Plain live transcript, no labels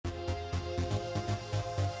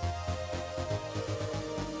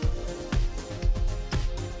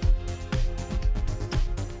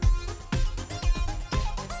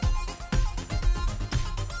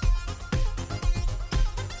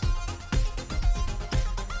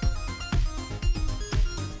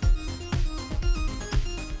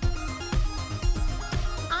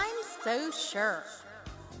So Sure.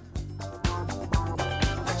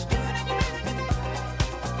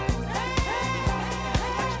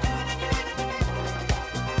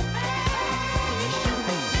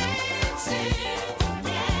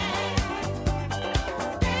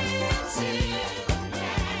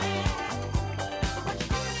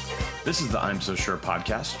 This is the I'm So Sure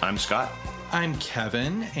podcast. I'm Scott. I'm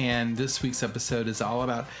Kevin, and this week's episode is all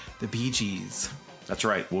about the Bee Gees. That's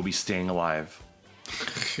right. We'll be staying alive.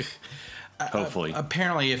 Hopefully.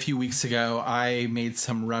 Apparently, a few weeks ago, I made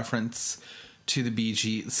some reference to the Bee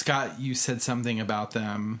Gees. Scott, you said something about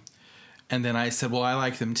them, and then I said, well, I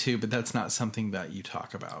like them too, but that's not something that you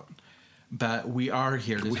talk about. But we are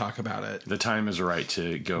here to talk about it. The time is right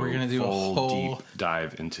to go. We're going to do a whole deep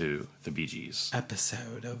dive into the Bee Gees.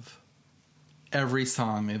 Episode of every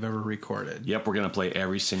song they've ever recorded. Yep, we're going to play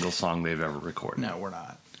every single song they've ever recorded. No, we're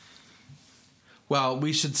not. Well,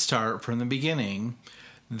 we should start from the beginning.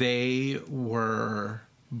 They were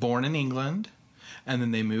born in England, and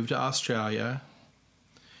then they moved to Australia.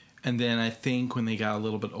 And then I think when they got a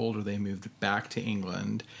little bit older, they moved back to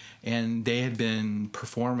England. And they had been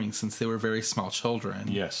performing since they were very small children.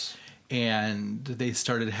 Yes. And they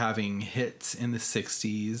started having hits in the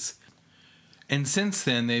 60s. And since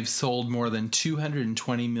then, they've sold more than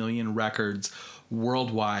 220 million records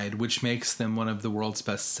worldwide, which makes them one of the world's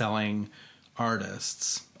best-selling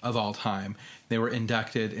artists of all time. They were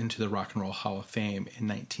inducted into the Rock and Roll Hall of Fame in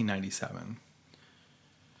 1997.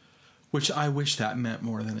 Which I wish that meant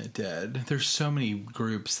more than it did. There's so many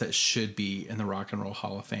groups that should be in the Rock and Roll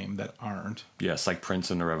Hall of Fame that aren't. Yes, like Prince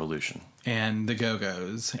and the Revolution. And the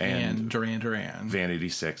Go-Go's. And Duran Duran. Vanity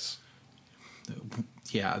Six.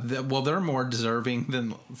 Yeah, well, they're more deserving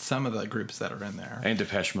than some of the groups that are in there. And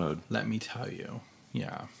Depeche Mode. Let me tell you.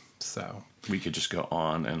 Yeah, so. We could just go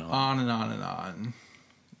on and on. On and on and on.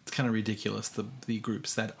 It's kind of ridiculous, the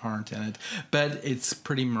groups that aren't in it. But it's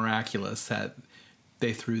pretty miraculous that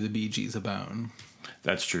they threw the Bee Gees a bone.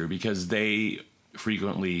 That's true, because they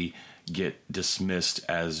frequently get dismissed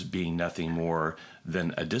as being nothing more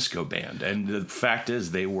than a disco band. And the fact is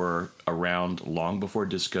they were around long before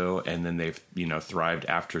disco, and then they've, thrived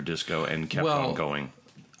after disco and kept on going.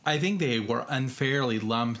 I think they were unfairly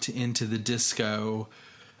lumped into the disco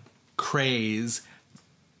craze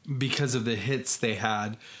because of the hits they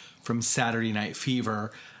had from Saturday Night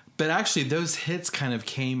Fever. But actually those hits kind of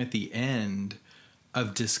came at the end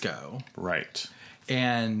of disco. Right.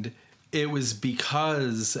 And it was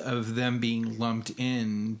because of them being lumped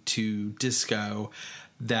into disco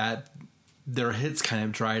that their hits kind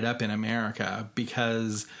of dried up in America,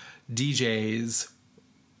 because DJs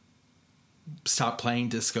stopped playing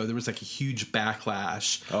disco. There was like a huge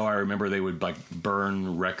backlash. Oh, I remember they would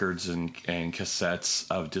burn records and cassettes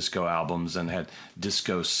of disco albums, and had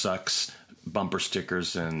 "Disco Sucks" bumper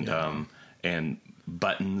stickers and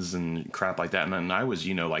buttons and crap like that. And I was,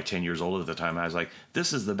 10 years old at the time. I was like,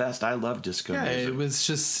 this is the best. I love disco music. It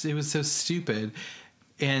was so stupid.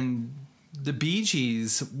 And the Bee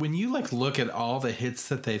Gees, when you look at all the hits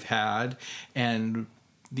that they've had and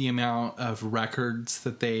the amount of records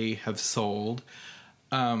that they have sold,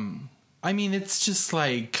 it's just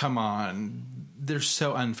like, come on, they're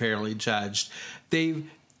so unfairly judged. They've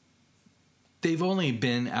only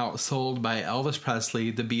been outsold by Elvis Presley,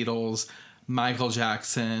 the Beatles, Michael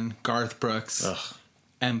Jackson, Garth Brooks,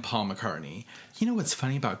 and Paul McCartney. You know what's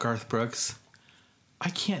funny about Garth Brooks? I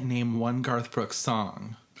can't name one Garth Brooks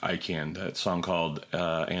song. I can. That song called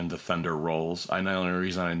And the Thunder Rolls. The only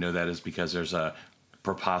reason I know that is because there's a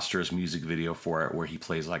preposterous music video for it where he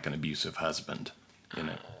plays like an abusive husband in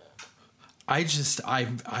it.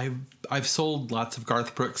 I've sold lots of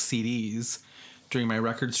Garth Brooks CDs during my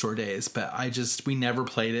record store days, but we never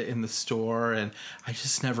played it in the store, and I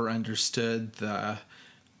just never understood the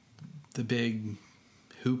big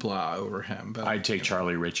hoopla over him. But I'd take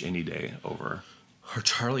Charlie Rich any day over. Or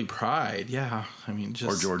Charlie Pride, yeah.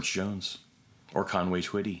 Or George Jones. Or Conway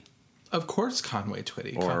Twitty. Of course Conway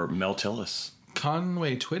Twitty. Or Mel Tillis.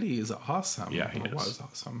 Conway Twitty is awesome. Yeah, he is. Was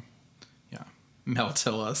awesome. Yeah. Mel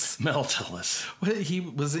Tillis.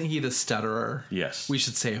 Wasn't he the stutterer? Yes. We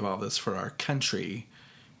should save all this for our country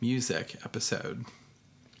music episode.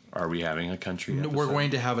 Are we having a country episode? We're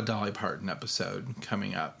going to have a Dolly Parton episode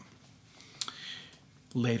coming up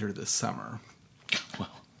later this summer.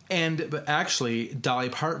 But actually, Dolly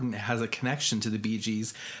Parton has a connection to the Bee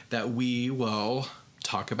Gees that we will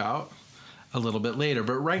talk about a little bit later.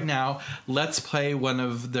 But right now, let's play one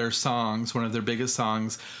of their biggest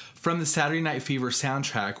songs from the Saturday Night Fever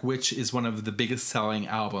soundtrack, which is one of the biggest selling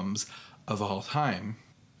albums of all time.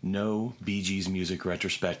 No Bee Gees music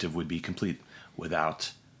retrospective would be complete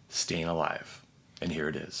without Staying Alive. And here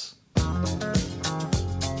it is.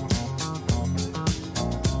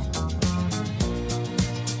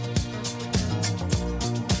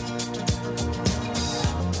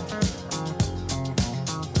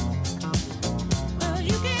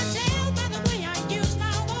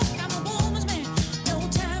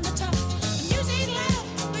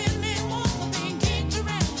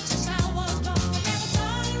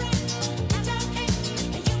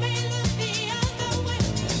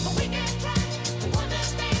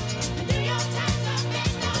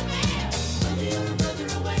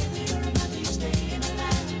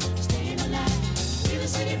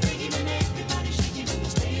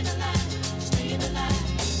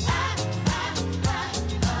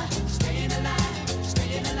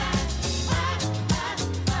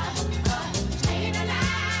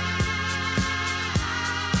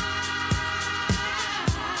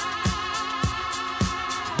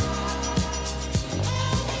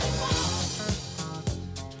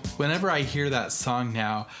 Whenever I hear that song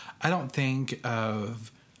now, I don't think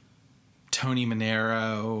of Tony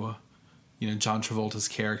Manero, John Travolta's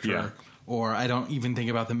character, Yeah. or I don't even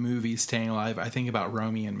think about the movie Staying Alive. I think about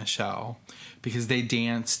Romy and Michelle because they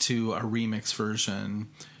dance to a remix version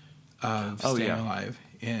of Staying Alive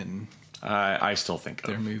in I still think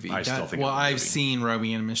their of movie. I still think of the I've movie. seen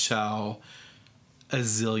Romy and Michelle a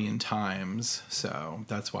zillion times, so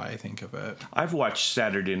that's why I think of it. I've watched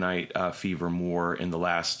Saturday Night Fever more in the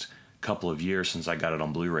last couple of years since I got it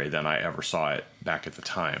on Blu-ray than I ever saw it back at the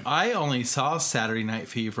time. I only saw Saturday Night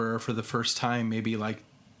Fever for the first time maybe like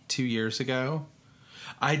 2 years ago.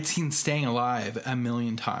 I'd seen Staying Alive a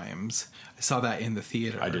million times. I saw that in the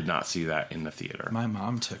theater. I did not see that in the theater. My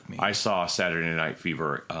mom took me. I saw Saturday Night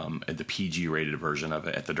Fever at the PG-rated version of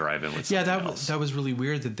it at the drive-in with something else. That was really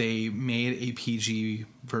weird that they made a PG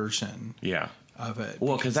version of it.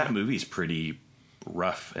 Well, because that movie's pretty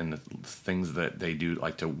rough, and the things that they do,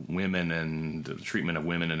 like to women, and the treatment of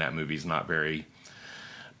women in that movie is not very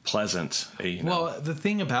pleasant. Well, the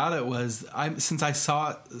thing about it was, since I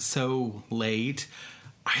saw it so late,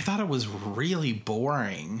 I thought it was really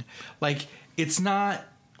boring. Like, it's not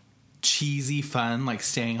cheesy fun like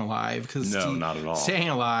Staying Alive, because no, not at all. Staying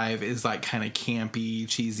Alive is like kind of campy,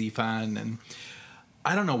 cheesy fun, and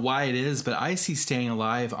I don't know why it is, but I see Staying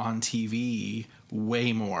Alive on TV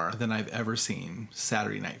way more than I've ever seen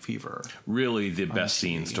Saturday Night Fever. Really, the best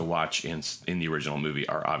scenes to watch in the original movie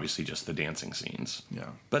are obviously just the dancing scenes. Yeah,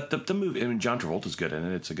 but the movie, I mean, John Travolta's good in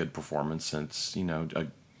it. It's a good performance. It's a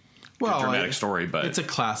dramatic story, but it's a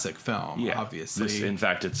classic film. Obviously, in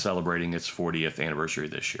fact, it's celebrating its 40th anniversary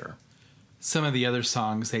this year. Some of the other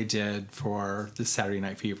songs they did for the Saturday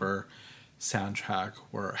Night Fever soundtrack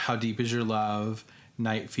were "How Deep Is Your Love,"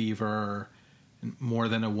 "Night Fever," and "More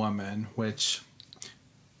Than a Woman," which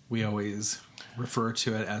we always refer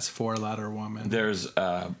to it as Four-Letter Woman. There's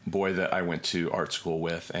a boy that I went to art school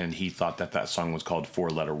with, and he thought that song was called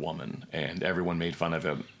Four-Letter Woman, and everyone made fun of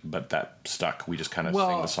him, but that stuck. We just kind of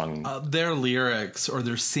sing the song. Their lyrics or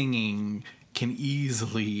their singing can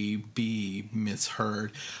easily be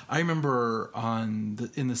misheard. I remember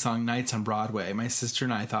in the song Nights on Broadway, my sister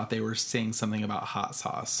and I thought they were saying something about hot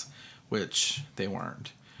sauce, which they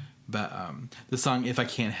weren't. But the song If I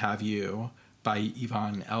Can't Have You by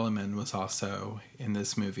Yvonne Elliman was also in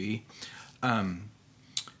this movie.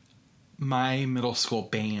 My middle school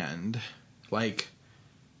band,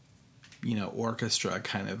 orchestra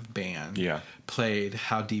kind of band, played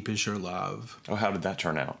How Deep Is Your Love. Oh, how did that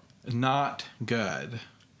turn out? Not good.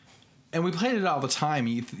 And we played it all the time.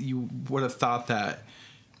 You would have thought that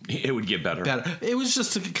it would get better. It was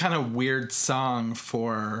just a kind of weird song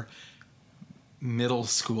for middle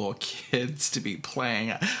school kids to be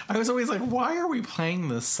playing. I was always like, why are we playing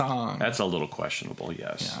this song? That's a little questionable,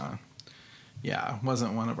 yes. Yeah, it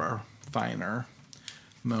wasn't one of our finer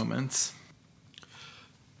moments.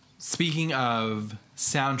 Speaking of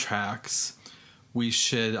soundtracks, we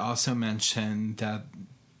should also mention that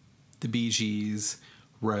the Bee Gees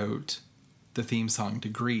wrote the theme song to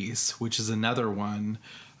Grease, which is another one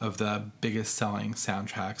of the biggest selling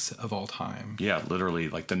soundtracks of all time. Yeah, literally,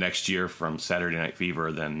 like the next year from Saturday Night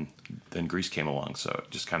Fever, then Grease came along. So it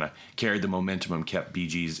just kind of carried the momentum and kept Bee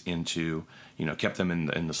Gees kept them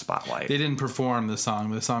in the spotlight. They didn't perform the song.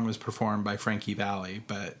 The song was performed by Frankie Valli,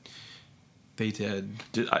 but they did.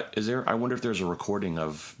 I wonder if there's a recording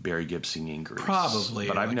of Barry Gibb singing Grease. Probably.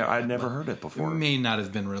 But I'd never heard it before. It may not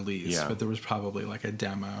have been released, but there was probably like a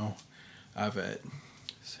demo of it.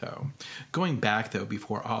 So, going back, though,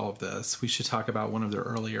 before all of this, we should talk about one of their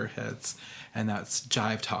earlier hits, and that's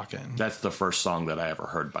Jive Talkin'. That's the first song that I ever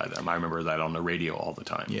heard by them. I remember that on the radio all the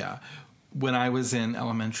time. Yeah. When I was in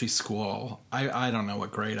elementary school, I don't know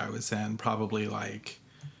what grade I was in, probably like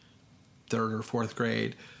 3rd or 4th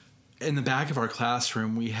grade. In the back of our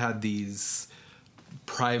classroom, we had these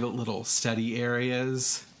private little study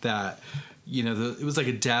areas that, it was like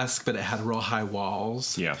a desk, but it had real high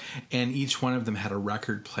walls. Yeah. And each one of them had a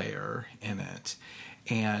record player in it.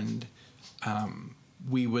 And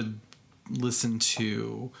we would listen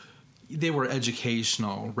to, they were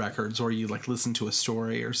educational records, or you like listen to a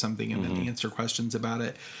story or something and then answer questions about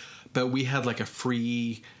it. But we had like a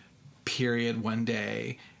free period one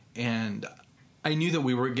day, and I knew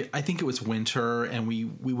that I think it was winter, and we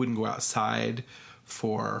wouldn't go outside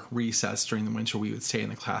for recess during the winter. We would stay in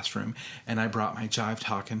the classroom, and I brought my Jive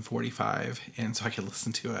Talkin' 45 and so I could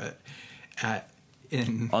listen to it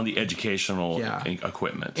on the educational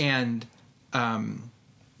equipment. And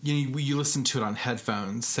you listen to it on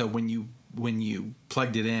headphones, so when you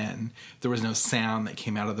plugged it in, there was no sound that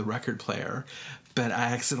came out of the record player. But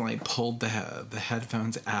I accidentally pulled the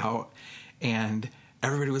headphones out, and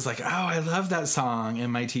everybody was like, "Oh, I love that song!"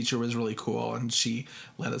 And my teacher was really cool, and she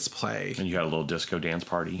let us play. And you had a little disco dance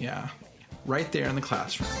party. Yeah, right there in the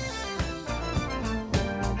classroom.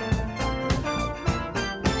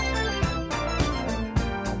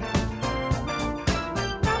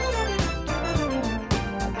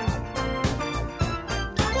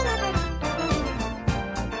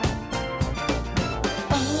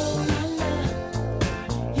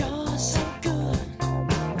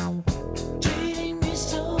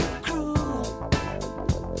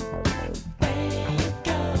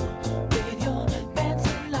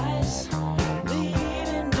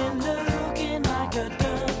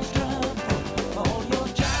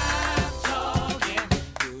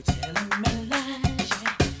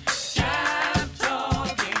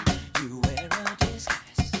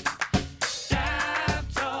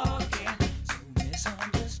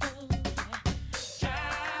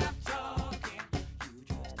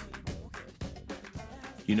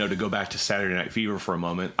 To go back to Saturday Night Fever for a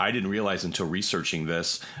moment, I didn't realize until researching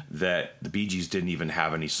this that the Bee Gees didn't even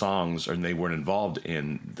have any songs, and they weren't involved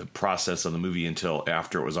in the process of the movie until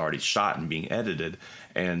after it was already shot and being edited,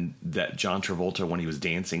 and that John Travolta, when he was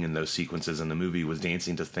dancing in those sequences in the movie, was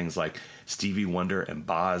dancing to things like Stevie Wonder and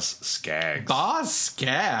Boz Scaggs. Boz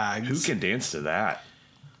Scaggs? Who can dance to that?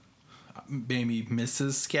 Maybe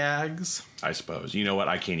Mrs. Scaggs? I suppose. You know what?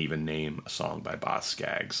 I can't even name a song by Boz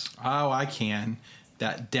Scaggs. Oh, I can.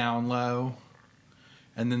 That Down Low.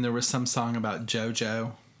 And then there was some song about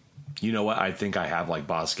JoJo. You know what? I think I have like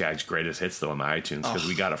Boz Scaggs' greatest hits though in my iTunes, because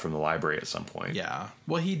we got it from the library at some point. Yeah.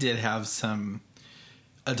 Well, he did have some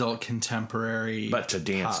adult contemporary. But to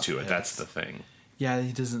dance to it, hits. that's the thing. Yeah,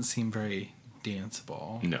 he doesn't seem very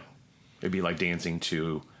danceable. No. It'd be like dancing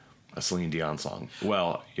to a Celine Dion song.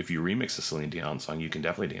 Well, if you remix a Celine Dion song, you can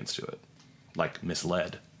definitely dance to it. Like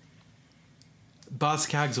Misled. Boz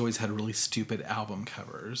Scaggs always had really stupid album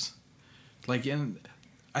covers. I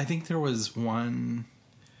think there was one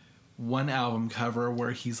album cover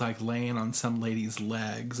where he's like laying on some lady's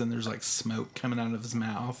legs and there's like smoke coming out of his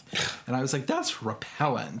mouth. And I was like, that's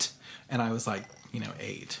repellent. And I was like,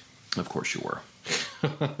 8. Of course you were.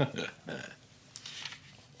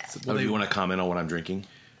 Do you want to comment on what I'm drinking?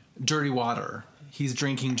 Dirty water. He's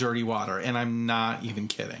drinking dirty water, and I'm not even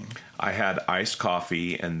kidding. I had iced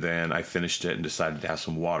coffee, and then I finished it and decided to have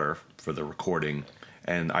some water for the recording,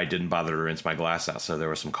 and I didn't bother to rinse my glass out, so there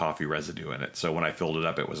was some coffee residue in it. So when I filled it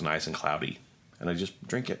up, it was nice and cloudy, and I just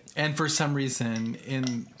drink it. And for some reason,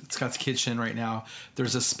 in Scott's kitchen right now,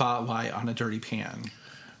 there's a spotlight on a dirty pan.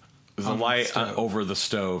 The light over the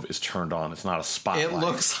stove is turned on. It's not a spotlight. It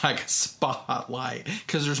looks like a spotlight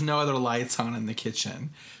because there's no other lights on in the kitchen.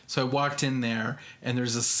 So I walked in there, and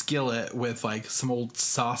there's a skillet with like some old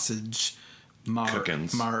sausage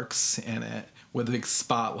marks in it with a big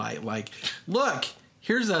spotlight. Like, look,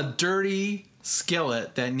 here's a dirty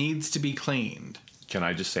skillet that needs to be cleaned. Can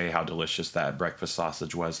I just say how delicious that breakfast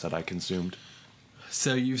sausage was that I consumed?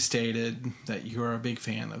 So you've stated that you are a big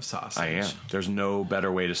fan of sausage. I am. There's no better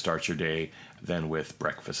way to start your day than with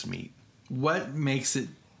breakfast meat. What makes it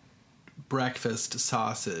breakfast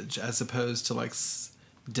sausage as opposed to like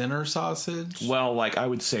dinner sausage? Well, like I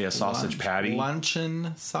would say a sausage patty.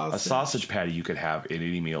 Luncheon sausage? A sausage patty you could have in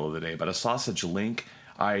any meal of the day, but a sausage link,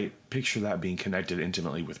 I picture that being connected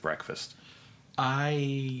intimately with breakfast.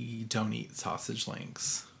 I don't eat sausage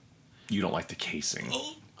links. You don't like the casing.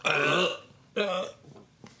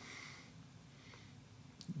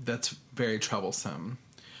 That's very troublesome.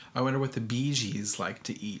 I wonder what the Bee Gees like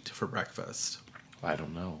to eat for breakfast. I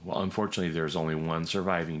don't know. Well, unfortunately, there's only one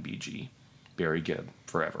surviving Bee Gee. Barry Gibb,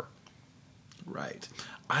 forever. Right.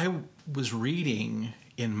 I was reading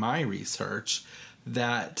in my research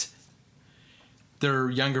that their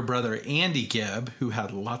younger brother, Andy Gibb, who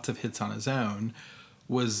had lots of hits on his own,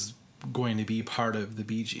 was going to be part of the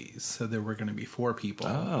Bee Gees. So there were going to be 4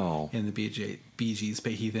 people in the Bee Gees,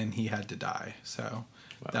 but he had to die. So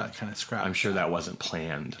that kind of scrapped. I'm sure that wasn't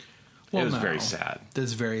planned. Well, it was very sad. It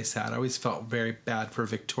was very sad. I always felt very bad for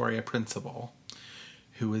Victoria Principal,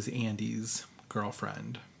 who was Andy's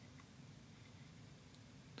girlfriend.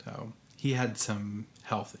 So he had some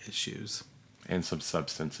health issues. And some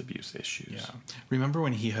substance abuse issues. Yeah. Remember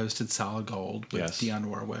when he hosted Solid Gold with Dionne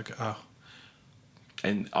Warwick? Oh.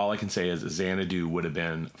 And all I can say is Xanadu would have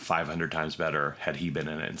been 500 times better had he been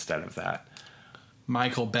in it instead of that.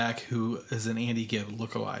 Michael Beck, who is an Andy Gibb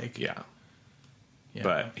lookalike. Yeah.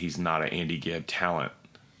 But he's not an Andy Gibb talent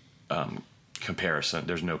comparison.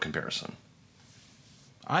 There's no comparison.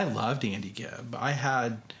 I loved Andy Gibb. I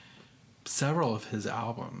had several of his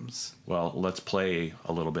albums. Well, let's play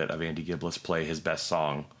a little bit of Andy Gibb. Let's play his best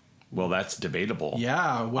song. Well, that's debatable.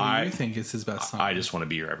 Yeah, what do you think is his best song? I Just Want to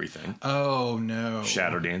Be Your Everything. Oh, no.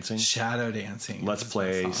 Shadow Dancing. Shadow Dancing. Let's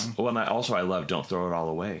play. Well, and I love Don't Throw It All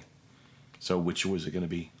Away. So which was it going to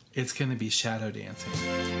be? It's going to be Shadow Dancing.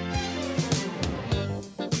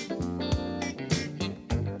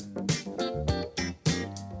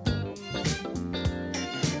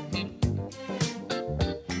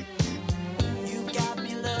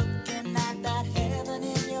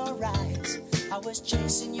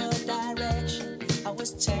 Chasing your direction, I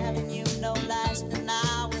was telling you no lies, and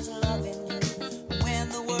I was loving you. When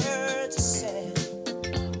the words are said,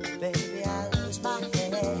 baby, I lose my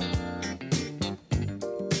head.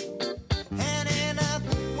 And in a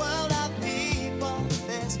world of people,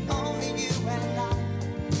 there's only you and I.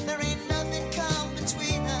 There ain't nothing come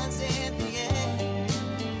between us in the end.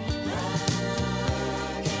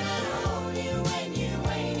 Can I hold you when you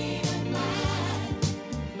ain't even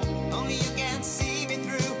mine? Only you can see.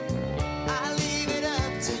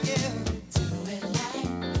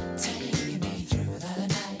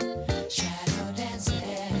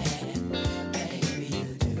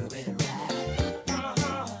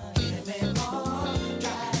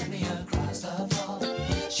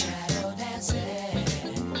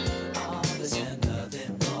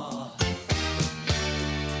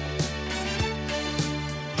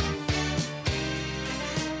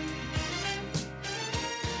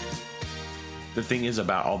 The thing is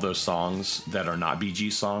about all those songs that are not Bee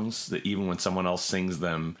Gees songs, that even when someone else sings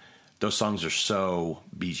them, those songs are so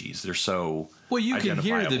Bee Gees. They're so well, you can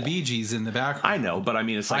hear the identifiable. Bee Gees in the background. I know, but I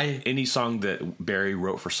mean, it's like any song that Barry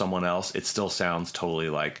wrote for someone else, it still sounds totally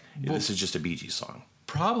like this is just a Bee Gees song.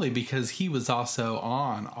 Probably because he was also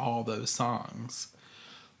on all those songs.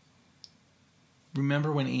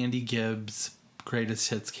 Remember when Andy Gibb's Greatest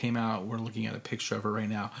Hits came out? We're looking at a picture of it right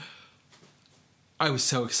now. I was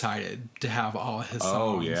so excited to have all his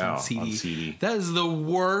songs on CD. That is the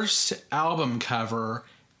worst album cover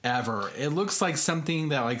ever. It looks like something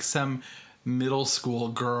that like some middle school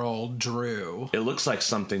girl drew. It looks like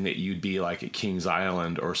something that you'd be like at Kings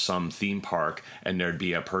Island or some theme park, and there'd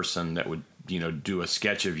be a person that would, do a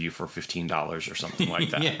sketch of you for $15 or something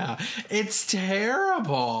like that. Yeah, it's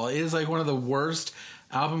terrible. It is like one of the worst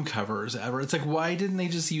album covers ever. It's like, why didn't they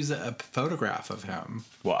just use a photograph of him?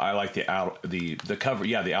 Well, I like the cover.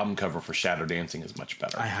 Yeah, the album cover for Shadow Dancing is much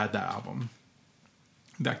better. I had that album.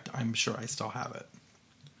 In fact, I'm sure I still have it.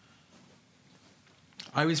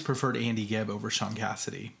 I always preferred Andy Gibb over Sean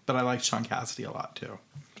Cassidy, but I liked Sean Cassidy a lot too.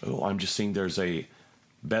 Oh, I'm just seeing there's a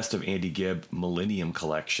Best of Andy Gibb Millennium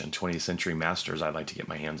Collection, 20th Century Masters I'd like to get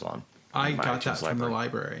my hands on. I got that from the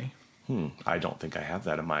library. I don't think I have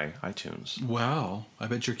that in my iTunes. Well, I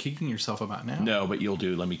bet you're kicking yourself about now. No, but you'll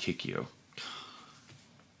do. Let me kick you.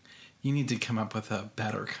 You need to come up with a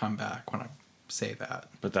better comeback when I say that.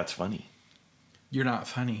 But that's funny. You're not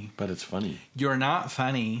funny. But it's funny. You're not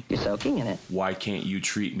funny. You're soaking in it. Why can't you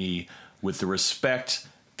treat me with the respect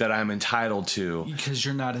that I'm entitled to? Because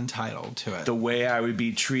you're not entitled to it. The way I would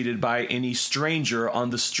be treated by any stranger on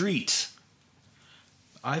the street.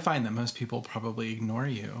 I find that most people probably ignore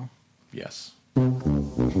you. Yes.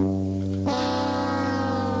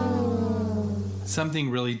 Something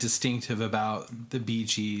really distinctive about the Bee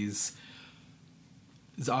Gees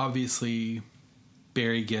is obviously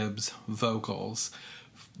Barry Gibb's vocals.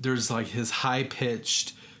 There's like his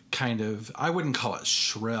high-pitched kind of, I wouldn't call it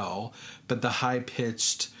shrill, but the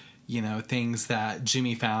high-pitched, things that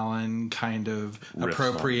Jimmy Fallon kind of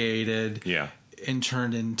appropriated and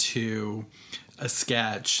turned into a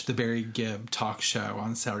sketch, the Barry Gibb talk show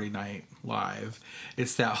on Saturday Night Live.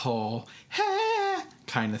 It's that whole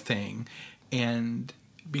kind of thing. And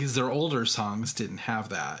because their older songs didn't have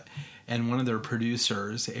that. And one of their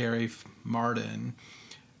producers, Arif Mardin,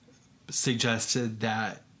 suggested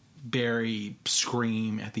that Barry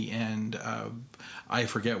scream at the end of, I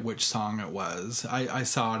forget which song it was. I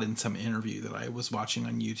saw it in some interview that I was watching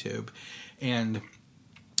on YouTube, and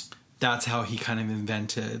that's how he kind of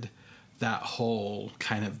invented that whole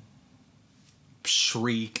kind of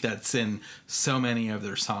shriek that's in so many of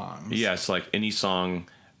their songs. Yeah, it's like any song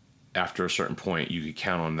after a certain point, you could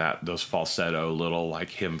count on those falsetto little, like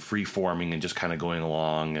him free-forming and just kind of going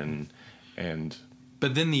along and.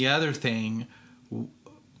 But then the other thing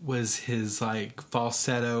was his like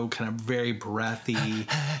falsetto, kind of very breathy.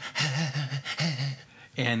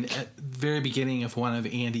 And at the very beginning of one of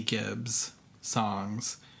Andy Gibb's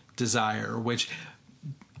songs, Desire, which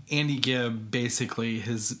Andy Gibb, basically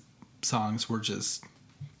his songs were just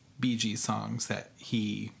Bee Gees songs that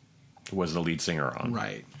he was the lead singer on.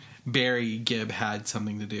 Right. Barry Gibb had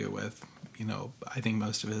something to do with, I think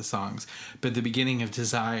most of his songs. But the beginning of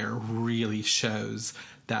Desire really shows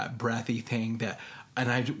that breathy thing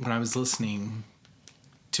when I was listening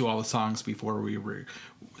to all the songs before we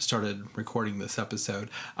started recording this episode,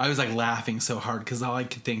 I was like laughing so hard because all I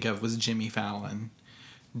could think of was Jimmy Fallon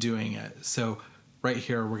doing it. So right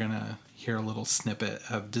here, we're going to hear a little snippet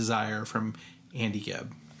of Desire from Andy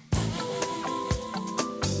Gibb.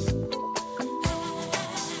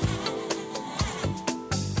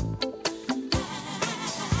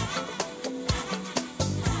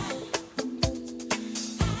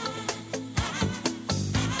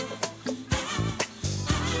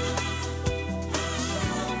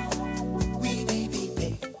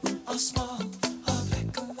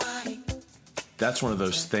 That's one of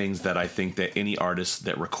those things that I think that any artist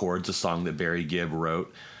that records a song that Barry Gibb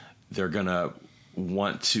wrote, they're going to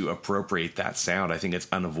want to appropriate that sound. I think it's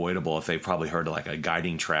unavoidable if they probably heard like a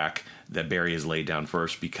guiding track that Barry has laid down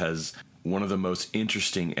first, because one of the most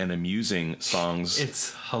interesting and amusing songs,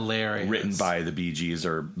 it's hilarious, written by the Bee Gees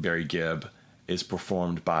or Barry Gibb, is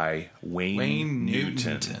performed by Wayne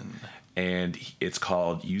Newton. And it's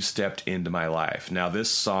called You Stepped Into My Life. Now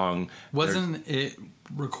this song... Wasn't it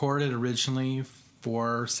recorded originally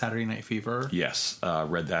for Saturday Night Fever? Yes,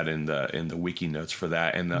 read that in the wiki notes for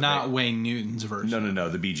that, and Wayne Newton's version. No,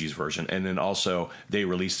 the Bee Gees version, and then also they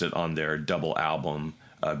released it on their double album,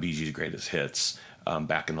 Bee Gees Greatest Hits,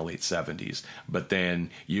 back in the late '70s. But then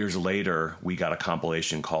years later, we got a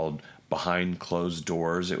compilation called Behind Closed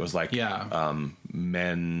Doors. It was like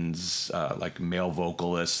men's like male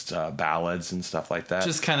vocalist ballads and stuff like that.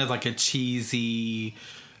 Just kind of like a cheesy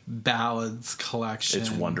ballads collection.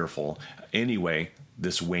 It's wonderful. Anyway,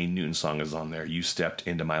 this Wayne Newton song is on there, You Stepped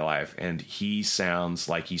Into My Life, and he sounds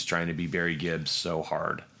like he's trying to be Barry Gibb so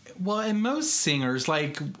hard. Well, and most singers,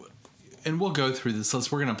 and we'll go through this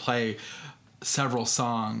list, we're going to play several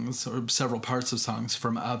songs or several parts of songs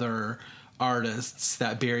from other artists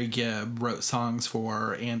that Barry Gibb wrote songs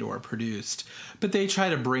for and or produced, but they try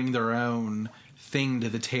to bring their own thing to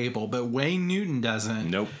the table. But Wayne Newton doesn't.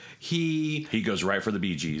 Nope. He goes right for the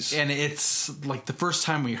Bee Gees. And it's like the first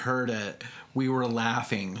time we heard it, we were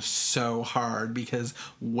laughing so hard because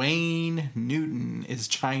Wayne Newton is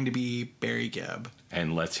trying to be Barry Gibb.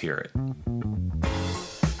 And let's hear it.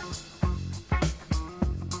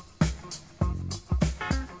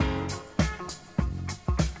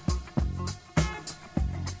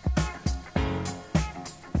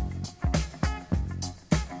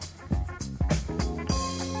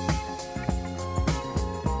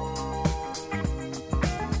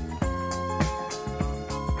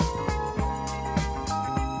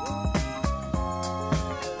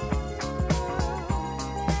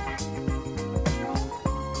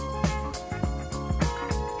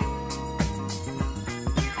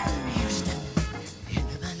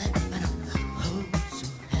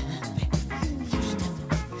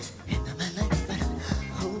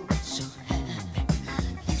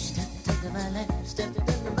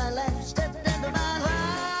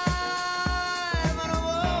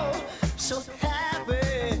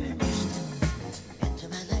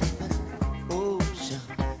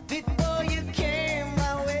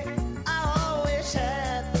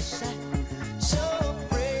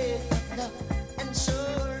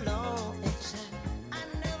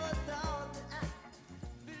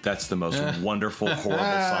 That's the most wonderful, horrible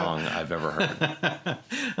song I've ever heard.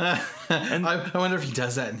 And I wonder if he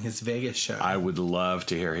does that in his Vegas show. I would love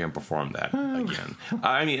to hear him perform that again.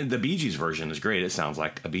 I mean, the Bee Gees version is great. It sounds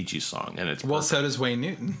like a Bee Gees song, and it's well. So does Wayne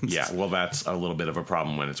Newton. Yeah, well, that's a little bit of a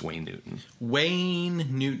problem when it's Wayne Newton. Wayne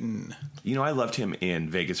Newton. I loved him in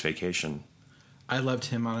Vegas Vacation. I loved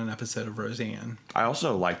him on an episode of Roseanne. I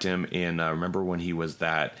also liked him in, remember when he was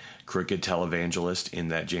that crooked televangelist in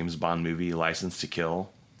that James Bond movie, License to Kill?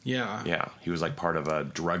 Yeah. Yeah, he was like part of a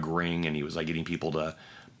drug ring, and he was like getting people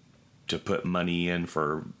to put money in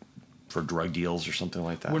for drug deals or something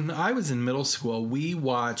like that. When I was in middle school, we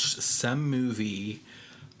watched some movie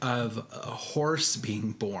of a horse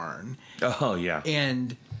being born. Oh, yeah.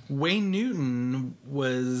 And Wayne Newton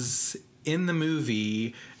was in the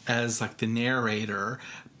movie as like the narrator,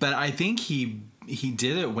 but I think he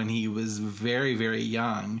did it when he was very, very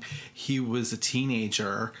young. He was a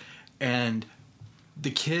teenager, and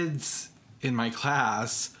the kids in my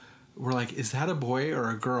class were like, is that a boy or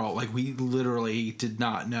a girl? Like, we literally did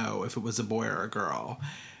not know if it was a boy or a girl.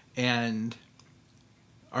 And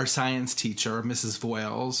our science teacher, Mrs.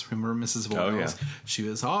 Voiles, remember Mrs. Voiles? Oh, yeah. She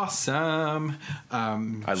was awesome.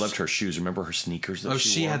 I loved her shoes. Remember her sneakers that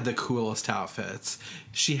she wore? had the coolest outfits.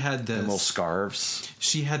 She had this... And little scarves.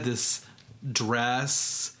 She had this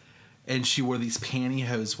dress, and she wore these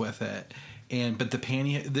pantyhose with it. But the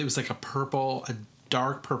pantyhose... It was like a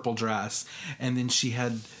dark purple dress. And then she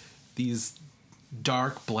had these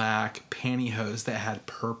dark black pantyhose that had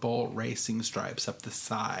purple racing stripes up the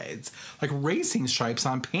sides, like racing stripes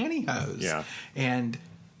on pantyhose. Yeah. And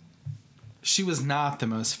she was not the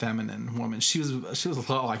most feminine woman. She was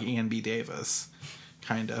a lot like Ann B. Davis,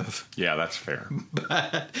 kind of. Yeah, that's fair.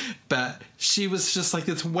 But she was just like,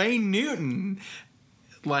 it's Wayne Newton,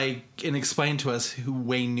 like, and explained to us who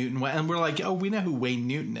Wayne Newton was, and we're like, oh, we know who Wayne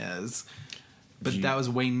Newton is, but that was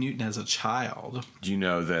Wayne Newton as a child. Do you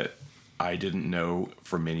know that I didn't know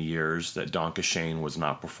for many years that Danke Shane was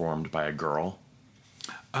not performed by a girl?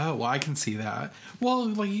 Oh, well, I can see that. Well,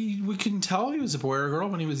 like, we couldn't tell he was a boy or a girl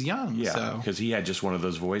when he was young. Yeah, because he had just one of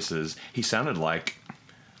those voices. He sounded like,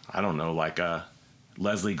 I don't know, like a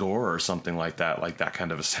Leslie Gore or something like that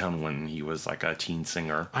kind of a sound when he was like a teen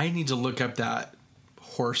singer. I need to look up that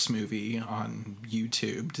horse movie on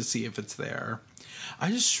YouTube to see if it's there.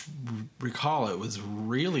 I just recall it was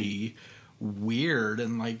really weird,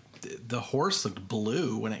 and like the horse looked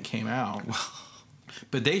blue when it came out.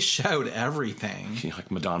 But they showed everything.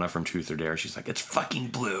 Like Madonna from Truth or Dare, she's like, it's fucking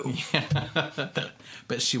blue. Yeah.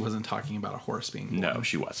 But she wasn't talking about a horse being blue. No,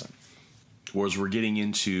 she wasn't. Whereas we're getting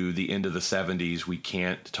into the end of the 70s, we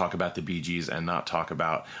can't talk about the Bee Gees and not talk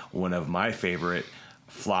about one of my favorite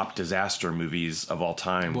flop disaster movies of all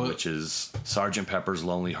time, which is Sgt. Pepper's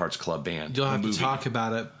Lonely Hearts Club Band. You'll have to talk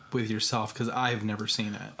about it with yourself, because I've never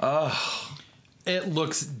seen it. Oh. It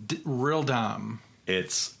looks real dumb.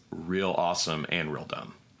 It's real awesome and real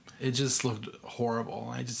dumb. It just looked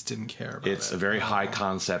horrible. I just didn't care about it. It's a very high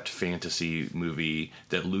concept fantasy movie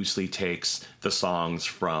that loosely takes the songs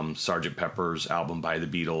from Sgt. Pepper's album by the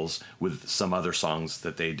Beatles with some other songs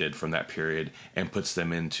that they did from that period and puts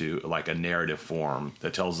them into like a narrative form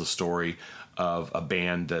that tells the story of a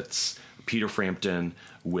band that's Peter Frampton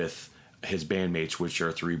with his bandmates, which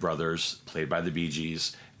are three brothers played by the Bee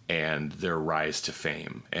Gees, and their rise to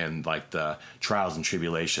fame and like the trials and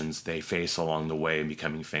tribulations they face along the way in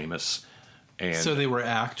becoming famous. And so they were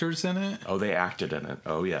actors in it? Oh, they acted in it.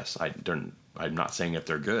 Oh, yes. I'm not saying if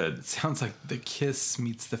they're good. It sounds like the Kiss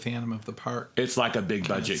meets the Phantom of the Park. It's like a big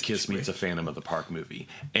budget Kiss meets a Phantom of the Park movie.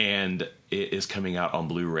 And it is coming out on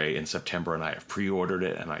Blu-ray in September, and I have pre-ordered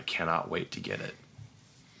it, and I cannot wait to get it.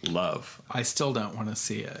 Love. I still don't want to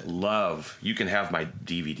see it. Love. You can have my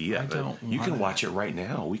DVD of it. You can watch it right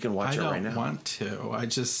now. We can watch it right now. I don't want to. I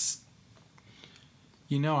just...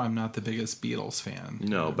 You know I'm not the biggest Beatles fan.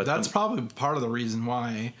 No, but... That's probably part of the reason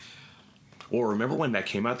why. Or remember when that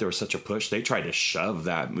came out, there was such a push. They tried to shove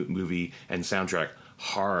that movie and soundtrack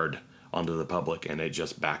hard onto the public, and it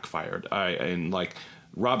just backfired. And like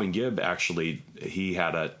Robin Gibb, actually, he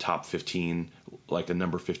had a top 15... like a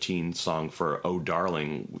number 15 song for "Oh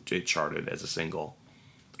Darling," it charted as a single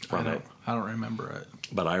from it. I don't remember it.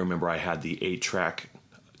 But I remember I had the 8-track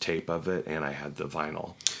tape of it, and I had the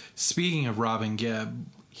vinyl. Speaking of Robin Gibb,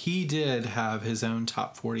 he did have his own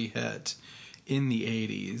top 40 hit in the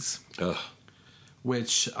 80s. Ugh.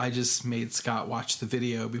 Which I just made Scott watch the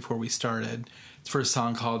video before we started. It's for a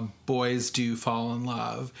song called Boys Do Fall in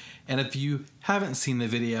Love. And if you haven't seen the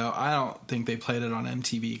video, I don't think they played it on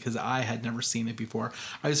MTV because I had never seen it before.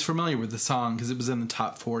 I was familiar with the song because it was in the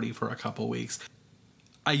top 40 for a couple weeks.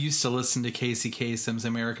 I used to listen to Casey Kasem's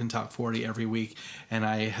American Top 40 every week, and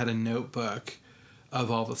I had a notebook of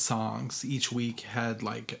all the songs. Each week had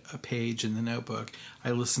like a page in the notebook.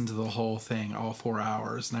 I listened to the whole thing, all 4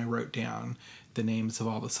 hours, and I wrote down the names of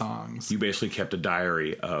all the songs. You basically kept a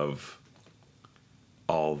diary of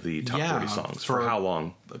all the top 40 songs. For how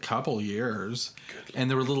long? A couple years. And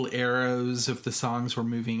there were little arrows if the songs were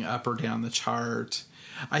moving up or down the chart.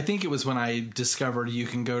 I think it was when I discovered you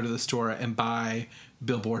can go to the store and buy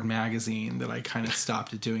Billboard magazine that I kind of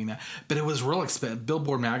stopped at doing that. But it was real expensive.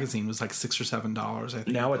 Billboard magazine was like $6 or $7, I think.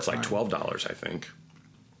 Now it's like $12, I think.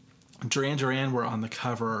 Duran Duran were on the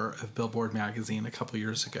cover of Billboard magazine a couple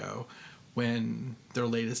years ago when their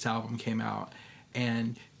latest album came out.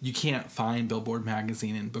 And you can't find Billboard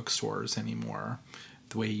magazine in bookstores anymore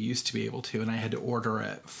the way you used to be able to. And I had to order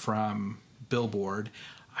it from Billboard.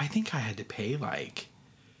 I think I had to pay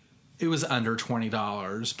it was under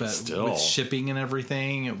 $20, but Still. with shipping and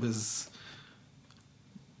everything, it was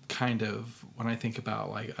kind of, when I think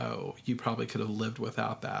about you probably could have lived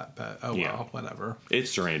without that, but well, whatever.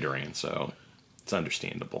 It's Duran Duran, so it's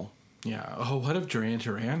understandable. Yeah. Oh, what if Duran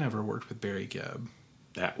Duran ever worked with Barry Gibb?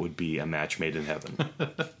 That would be a match made in heaven.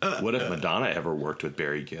 What if Madonna ever worked with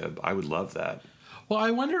Barry Gibb? I would love that. Well, I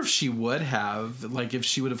wonder if she would have, if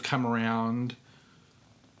she would have come around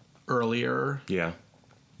earlier. Yeah.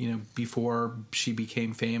 Before she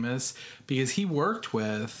became famous, because he worked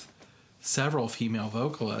with several female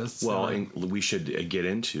vocalists. Well, and we should get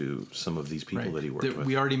into some of these people that he worked with.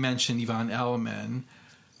 We already mentioned Yvonne Elliman,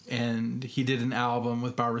 and he did an album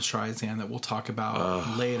with Barbra Streisand that we'll talk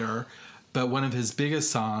about later. But one of his biggest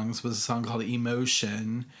songs was a song called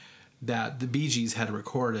Emotion that the Bee Gees had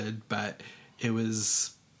recorded, but it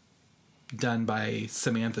was done by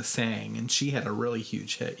Samantha Sang, and she had a really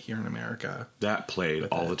huge hit here in America. That played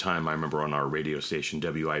all the time, I remember, on our radio station,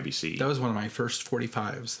 WIBC. That was one of my first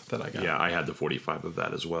 45s that I got. Yeah, I had the 45 of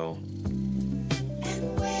that as well.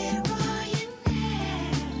 And where are you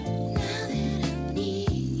now? Now that I need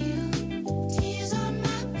you, tears on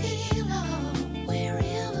my pillow.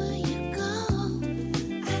 Wherever you go,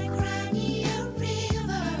 I cry me a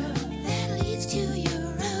river that leads to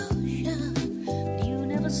your ocean. You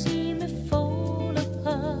never see me fall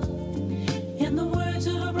apart. In the words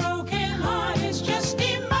of a broken heart, it's just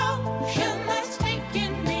emotion that's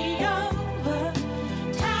taking me over.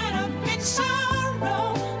 Tied up in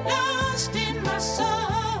sorrow, lost in my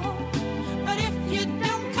soul. But if you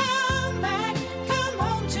don't come back, come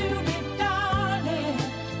home to me, darling.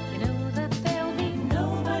 You know that there'll be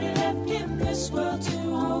nobody left in this world to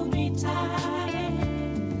hold me tight.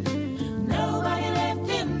 Nobody left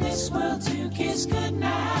in this world to kiss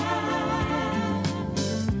goodnight.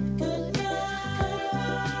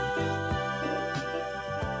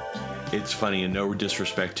 It's funny, and no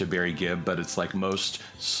disrespect to Barry Gibb, but it's like most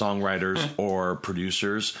songwriters or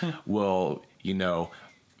producers will,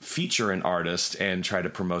 feature an artist and try to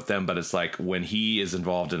promote them, but it's like when he is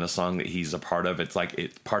involved in a song that he's a part of, it's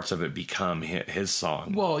like parts of it become his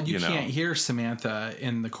song. Well, you can't hear Samantha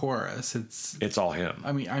in the chorus. It's all him.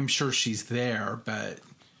 I mean, I'm sure she's there, but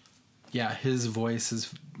yeah, his voice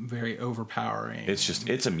is very overpowering.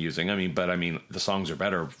 It's amusing. But the songs are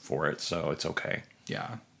better for it, so it's okay.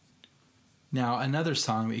 Yeah. Now, another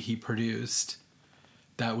song that he produced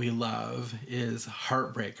that we love is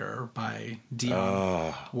Heartbreaker by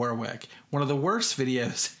Dionne Warwick. One of the worst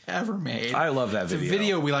videos ever made. I love that video. It's a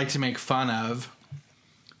video we like to make fun of.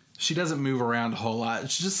 She doesn't move around a whole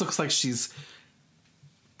lot. She just looks like she's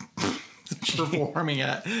performing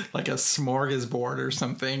at like a smorgasbord or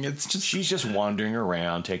something. It's just she's just wandering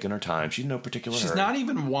around, taking her time. She's no particular hurry. She's not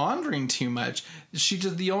even wandering too much.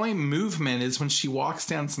 The only movement is when she walks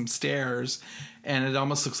down some stairs, and it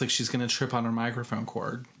almost looks like she's going to trip on her microphone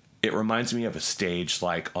cord. It reminds me of a stage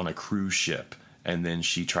like on a cruise ship, and then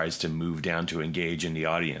she tries to move down to engage in the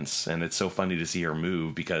audience, and it's so funny to see her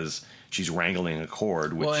move because she's wrangling a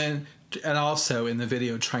cord. Which... Well, and also in the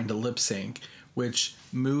video trying to lip sync, which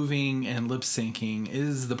moving and lip syncing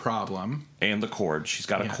is the problem. And the chord. She's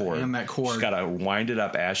got a chord. And that chord. She's got to wind it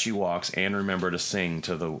up as she walks and remember to sing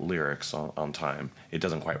to the lyrics on time. It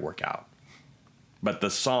doesn't quite work out. But the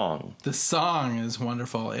song. The song is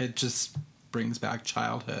wonderful. It just brings back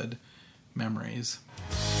childhood memories.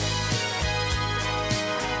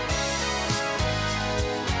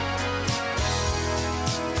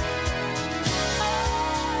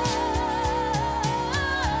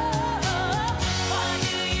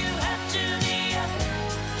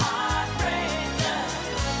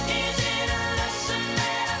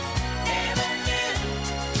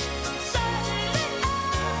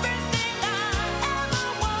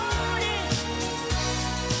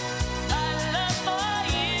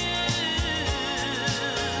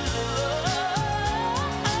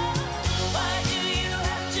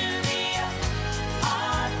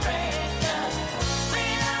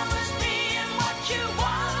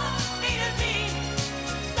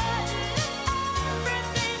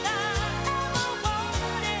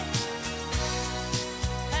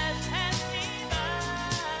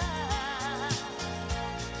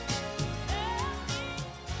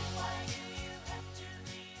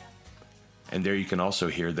 And there you can also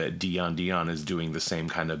hear that Dionne is doing the same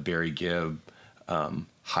kind of Barry Gibb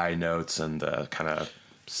high notes and the kind of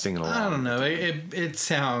singing along. I don't know. It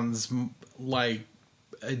sounds like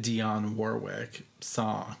a Dionne Warwick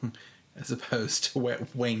song as opposed to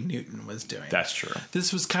what Wayne Newton was doing. That's true.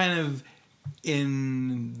 This was kind of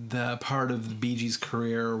in the part of the Bee Gees'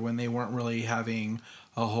 career when they weren't really having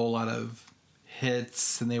a whole lot of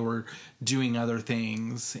hits and they were doing other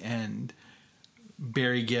things. And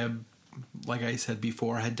Barry Gibb, like I said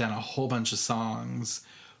before, had done a whole bunch of songs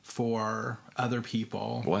for other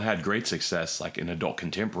people. Well, it had great success, like in adult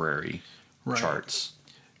contemporary Right. charts.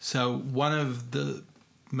 So one of the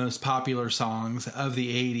most popular songs of the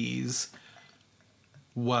 80s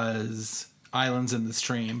was Islands in the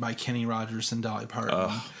Stream by Kenny Rogers and Dolly Parton,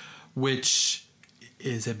 which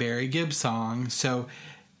is a Barry Gibb song. So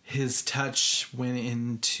his touch went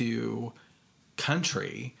into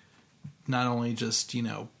country, not only just,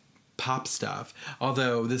 pop stuff.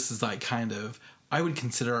 Although this is like kind of, I would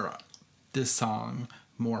consider this song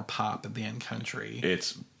more pop than country.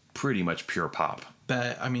 It's pretty much pure pop.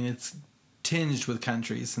 But, I mean, it's tinged with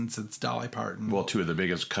country since it's Dolly Parton. Well, two of the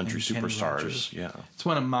biggest country And Kenny superstars. Rogers. Yeah. It's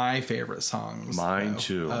one of my favorite songs. Mine though,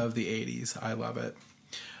 too. Of the 80s. I love it.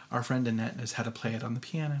 Our friend Annette knows how to play it on the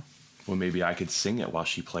piano. Well, maybe I could sing it while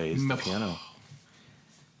she plays the piano.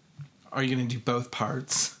 Are you going to do both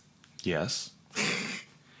parts? Yes.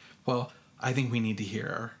 Well, I think we need to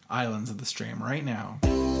hear Islands of the Stream right now.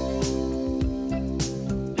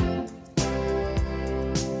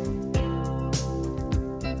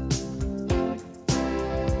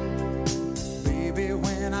 Baby,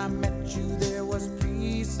 when I met you, there was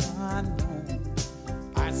peace unknown.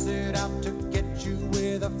 I set out to get you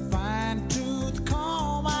with a fine-tooth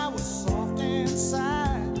comb. I was soft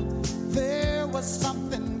inside. There was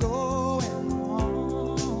something going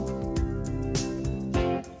on.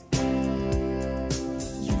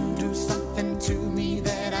 You do something to me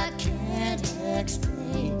that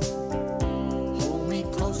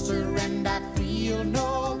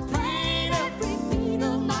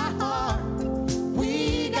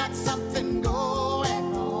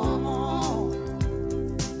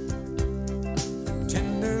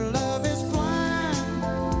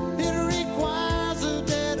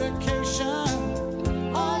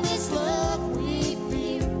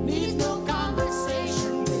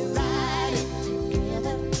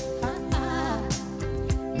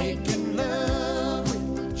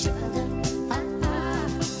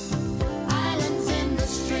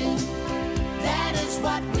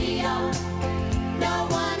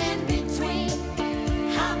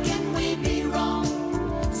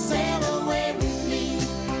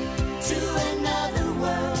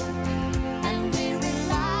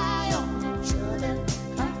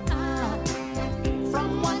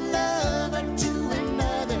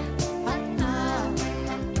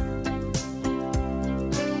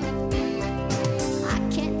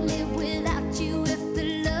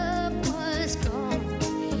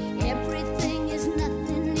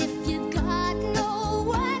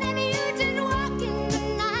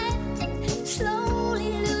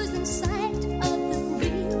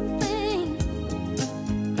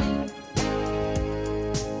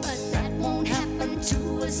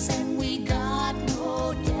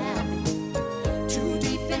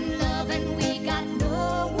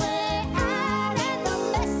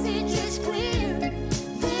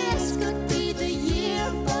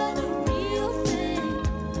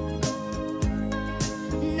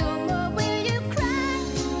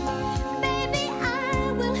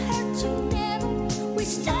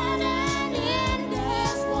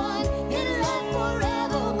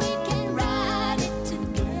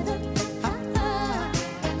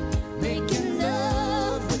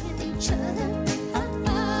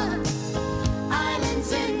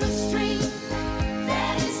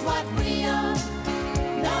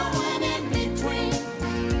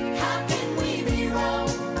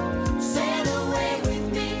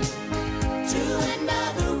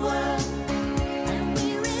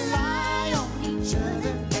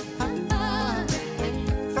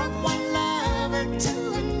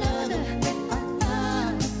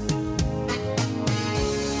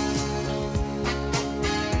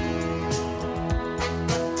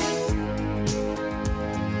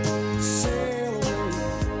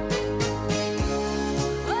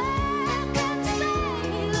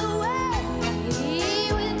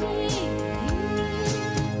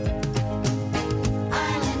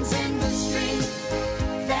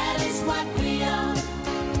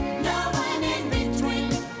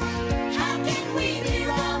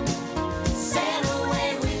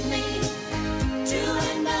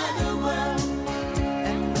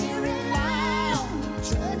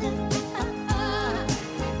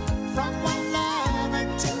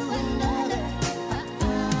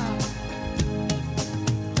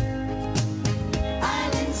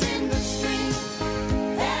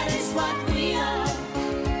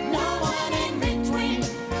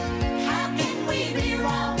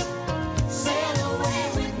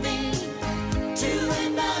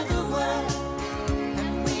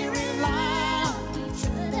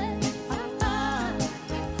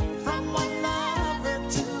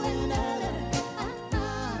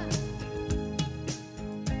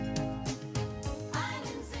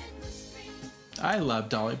I love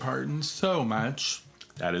Dolly Parton so much.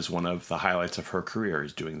 That is one of the highlights of her career,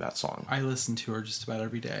 is doing that song. I listen to her just about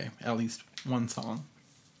every day, at least one song.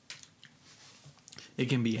 It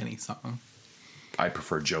can be any song. I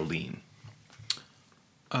prefer Jolene.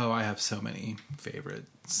 Oh, I have so many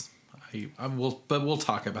favorites. But we'll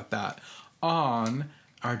talk about that on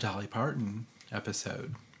our Dolly Parton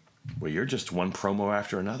episode. Well, you're just one promo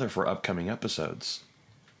after another for upcoming episodes.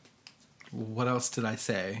 What else did I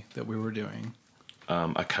say that we were doing?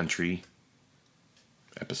 A country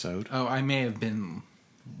episode. Oh, I may have been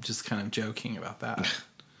just kind of joking about that.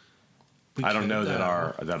 I don't know that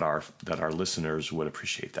our listeners would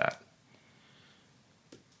appreciate that.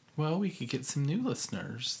 Well, we could get some new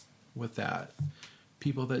listeners with that.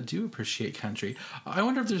 People that do appreciate country. I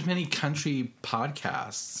wonder if there's many country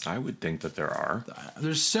podcasts. I would think that there are.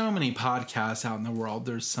 There's so many podcasts out in the world.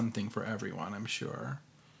 There's something for everyone, I'm sure.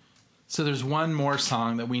 So there's one more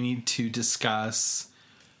song that we need to discuss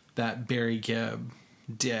that Barry Gibb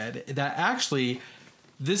did. That actually,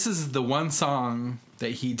 this is the one song that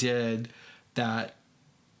he did that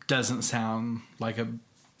doesn't sound like a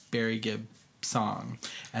Barry Gibb song.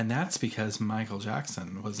 And that's because Michael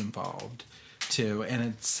Jackson was involved too. And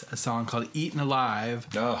it's a song called Eaten Alive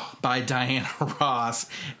by Diana Ross.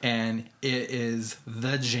 And it is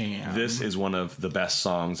the jam. This is one of the best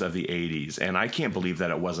songs of the 80s. And I can't believe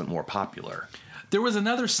that it wasn't more popular. There was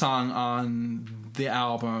another song on the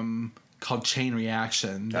album called Chain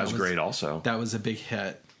Reaction. That was great also. That was a big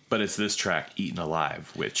hit. But it's this track, Eaten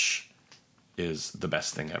Alive, which is the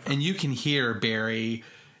best thing ever. And you can hear Barry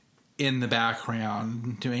in the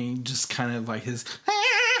background doing just kind of like his...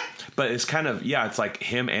 But it's kind of, it's like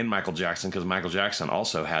him and Michael Jackson, because Michael Jackson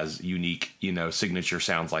also has unique, signature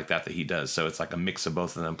sounds like that he does. So it's like a mix of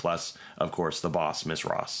both of them, plus, of course, the boss, Miss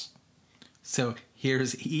Ross. So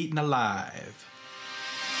here's Eaten Alive.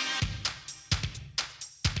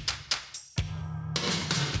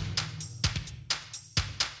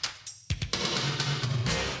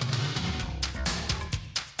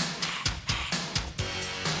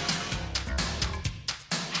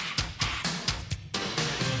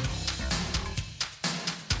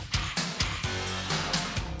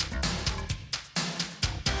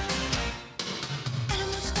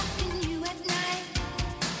 Animals stalking you at night.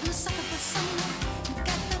 I'm a sucker for someone who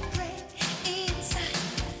got the prey.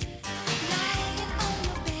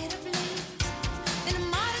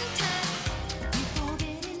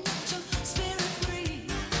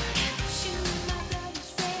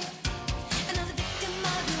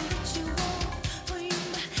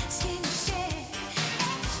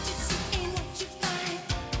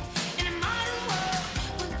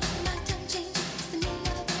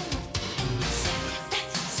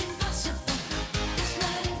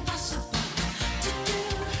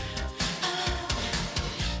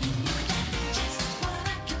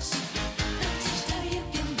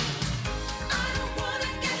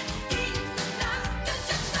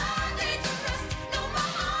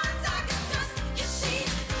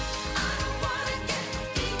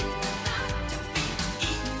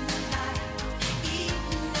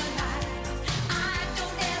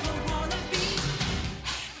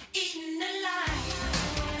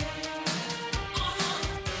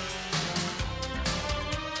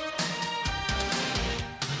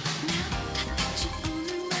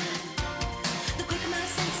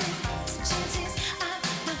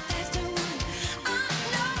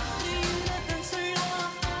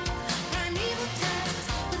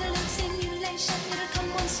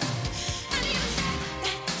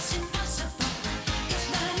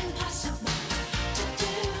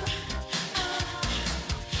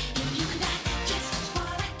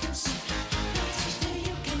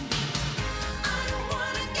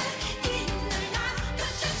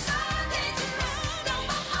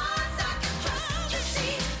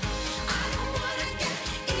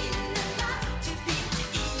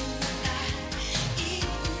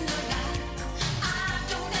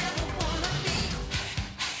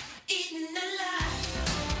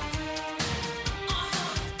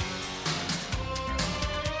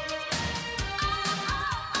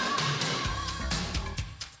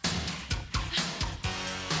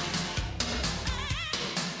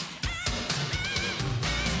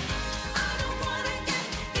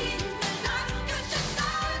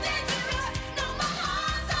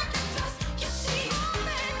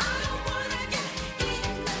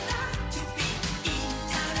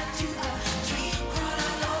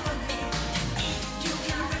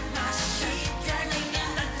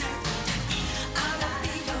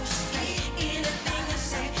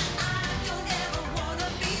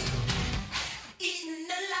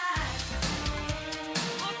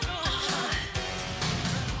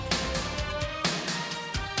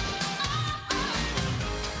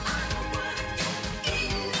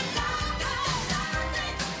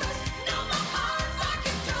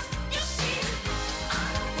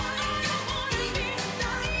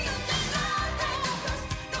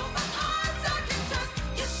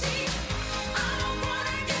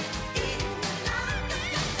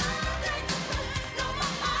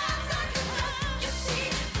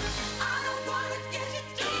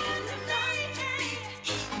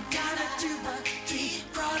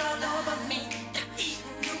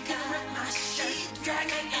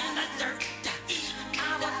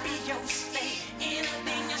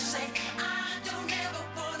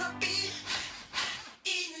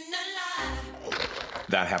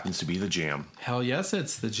 That happens to be the jam. Hell yes,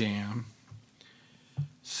 it's the jam.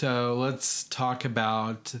 So let's talk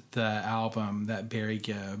about the album that Barry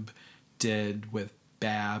Gibb did with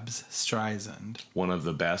Babs Streisand. One of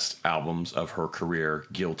the best albums of her career,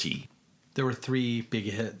 Guilty. There were 3 big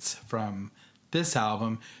hits from this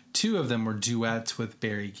album. 2 of them were duets with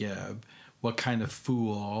Barry Gibb. What Kind of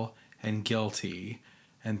Fool and Guilty.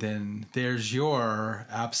 And then there's your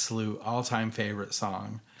absolute all-time favorite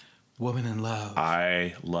song, Woman in Love.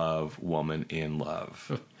 I love Woman in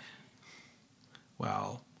Love.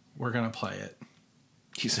 Well, we're going to play it.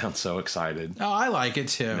 You sound so excited. Oh, I like it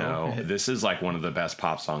too. No, this is like one of the best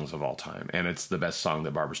pop songs of all time. And it's the best song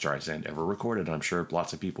that Barbra Streisand ever recorded. I'm sure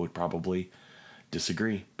lots of people would probably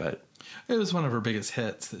disagree, but... It was one of her biggest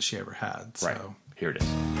hits that she ever had. So. Right. Here it is.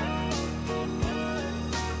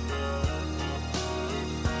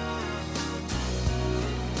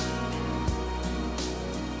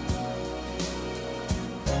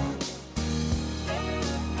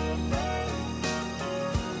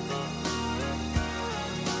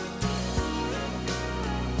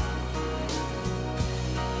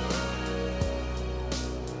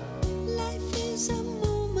 Life is a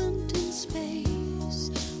moment in space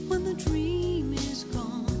when the dream is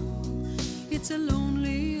gone. It's a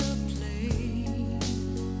lonelier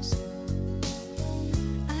place.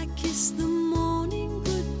 I kiss the morning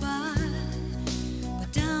goodbye,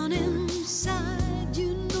 but down inside,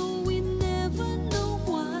 you know we never know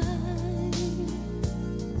why.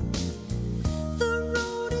 The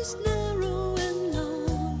road is narrow and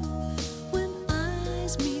long when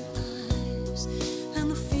eyes meet eyes,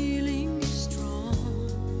 and the feeling is strong.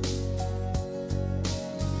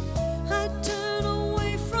 I turn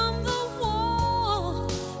away from the wall,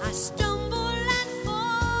 I stumble and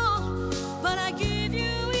fall, but I give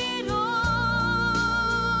you it all.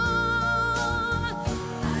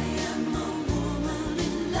 I am a woman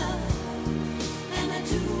in love, and I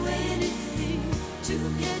do anything to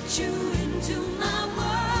get you into my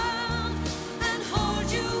world and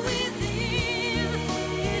hold you within.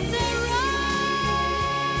 It's a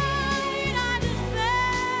right I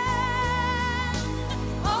defend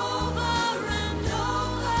over and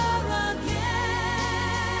over again.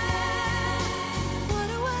 What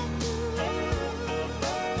do I do?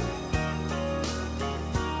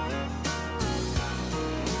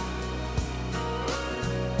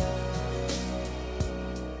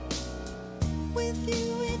 With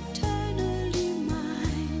you eternally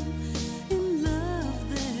mine, in love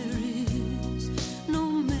there is no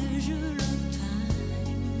measure of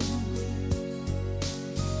time.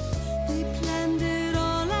 We planned it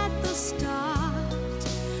all at the start,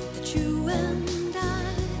 that you and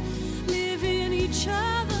I live in each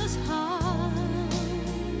other's heart.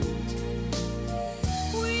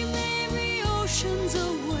 We may be oceans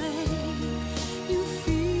away, you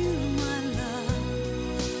feel my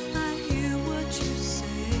love, I hear what you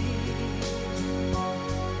say.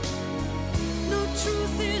 No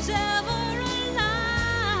truth is ever a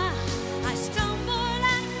lie. I stumble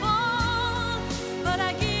and fall, but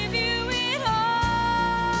I give you it all.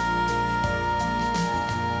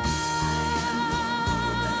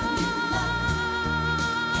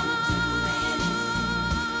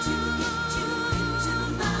 To get you into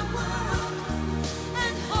my world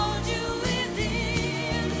and hold you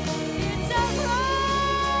within. It's a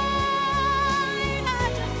right I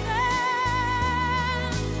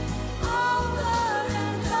defend over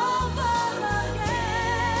and over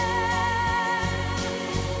again.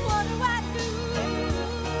 What do I do?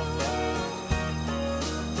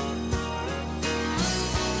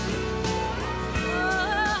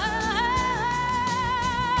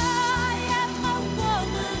 I am a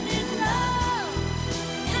woman in love,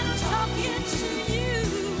 and I'm talking to you.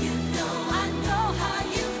 You know I know how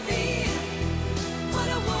you feel. What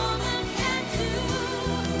a woman can do.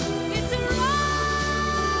 It's a right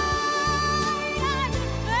I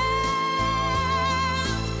defend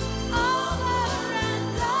over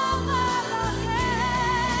and over again.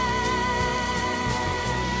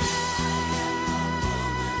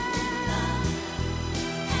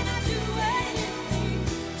 And I do anything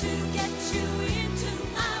to get you into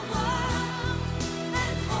my world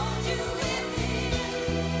and hold you within.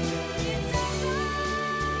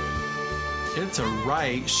 It's a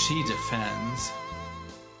right she defends.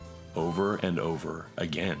 Over and over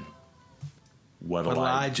again. What'll What'll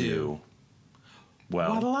I I do? do?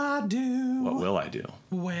 Well, What'll I do? what will I do?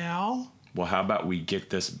 Well, Well, how about we get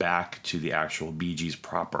this back to the actual Bee Gees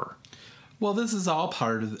proper? well, this is all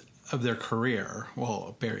part of their career.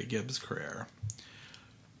 Well, Barry Gibb's career.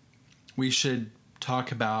 We should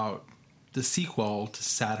talk about the sequel to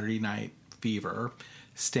Saturday Night Fever,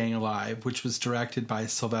 Staying Alive, which was directed by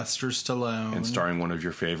Sylvester Stallone And starring one of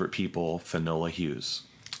your favorite people, Finola Hughes.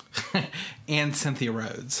 and Cynthia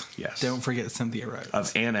Rhodes. Yes. Don't forget Cynthia Rhodes.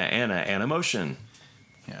 Of Anna Motion.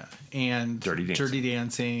 Yeah. And Dirty Dancing.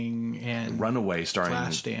 Dancing and Runaway, starring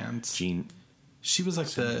Flashdance. Gene. She was like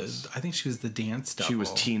I think she was the dance double. She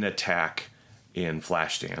was Tina Tack in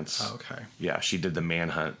Flashdance. Oh, okay. Yeah, she did the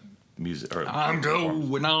Manhunt music. I'm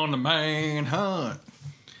going on the manhunt.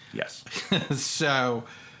 Yes. So,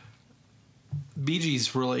 Bee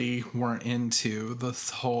Gees really weren't into this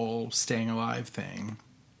whole Staying Alive thing.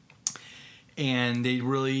 And they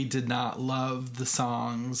really did not love the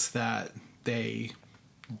songs that they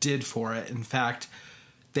did for it. In fact,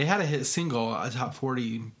 they had a hit single, a top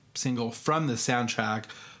 40 single from the soundtrack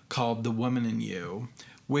called The Woman in You,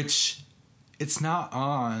 which it's not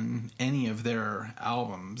on any of their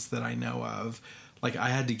albums that I know of. Like, I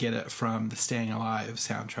had to get it from the Staying Alive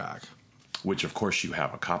soundtrack. Which, of course, you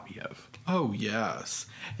have a copy of. Oh, yes.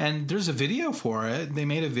 And there's a video for it. They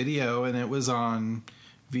made a video, and it was on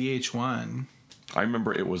VH1. I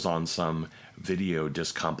remember it was on some video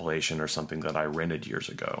disc compilation or something that I rented years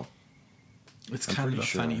ago. It's I'm kind of a pretty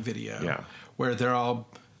sure. funny video. Yeah. Where they're all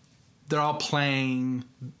playing,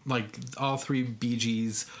 like, all three Bee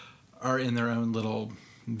Gees are in their own little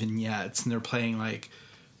vignettes, and they're playing, like,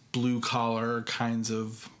 blue-collar kinds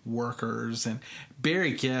of workers. And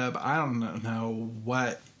Barry Gibb, I don't know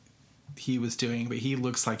what he was doing, but he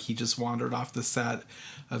looks like he just wandered off the set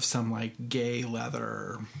of some, like, gay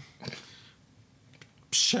leather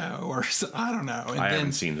show or so, I don't know. And I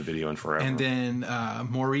haven't seen the video in forever. And then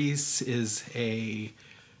Maurice is a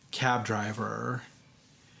cab driver,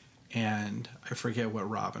 and I forget what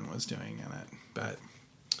Robin was doing in it, but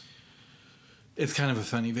it's kind of a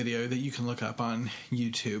funny video that you can look up on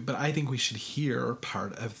YouTube. But I think we should hear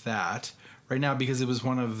part of that right now because it was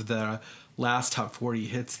one of the last top 40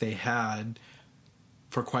 hits they had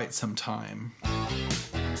for quite some time.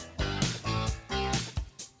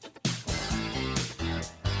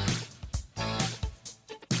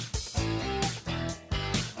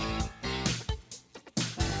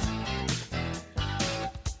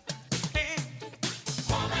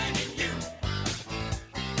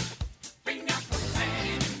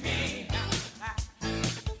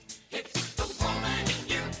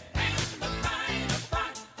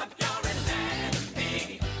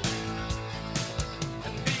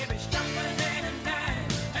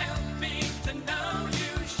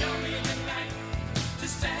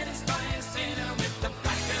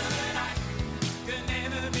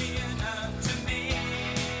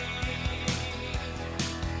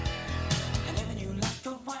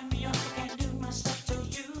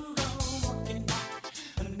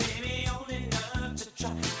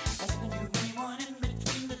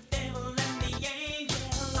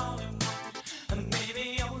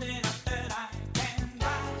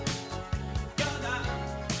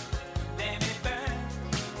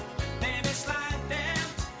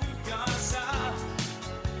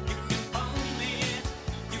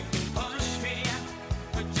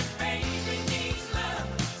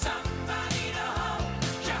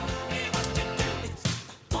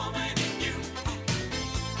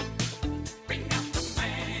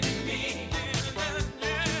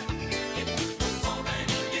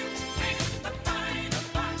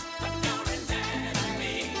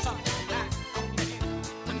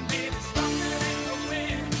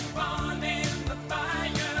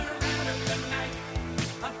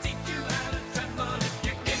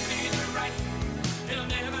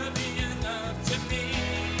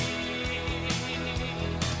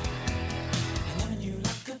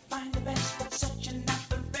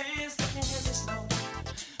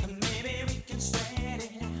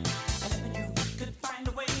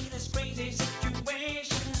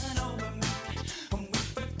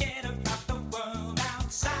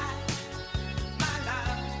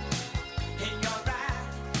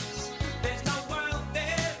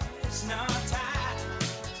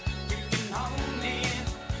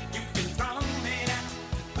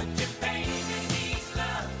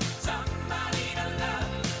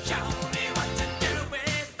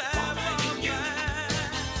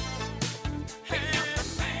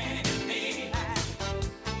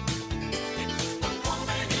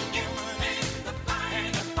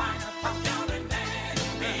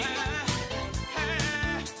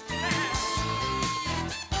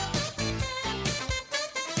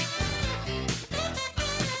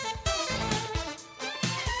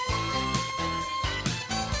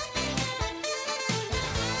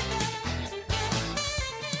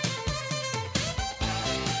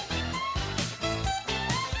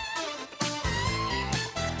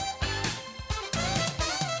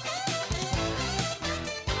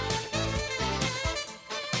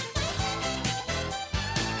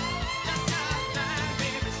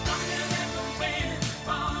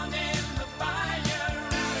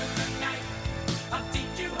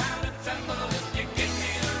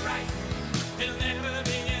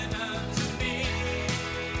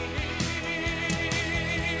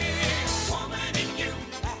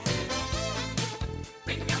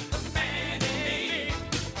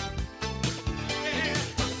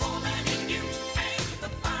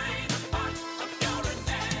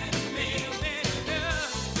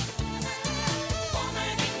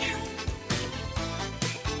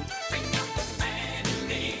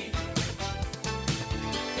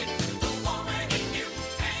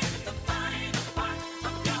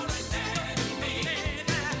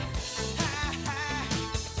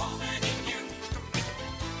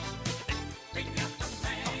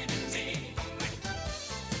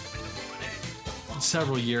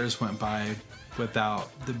 several years went by without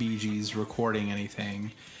the Bee Gees recording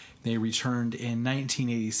anything. They returned in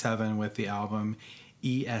 1987 with the album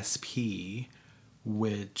ESP,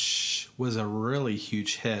 which was a really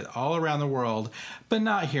huge hit all around the world, but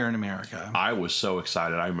not here in America. I was so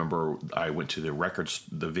excited. I remember I went to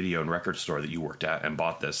the video and record store that you worked at and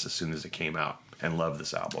bought this as soon as it came out and loved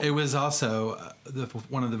this album. It was also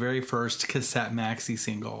one of the very first cassette maxi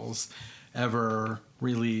singles ever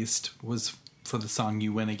released was for the song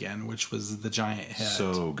You Win Again, which was the giant hit.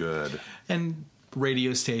 So good. And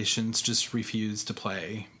radio stations just refused to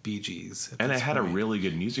play Bee Gees. And it had a really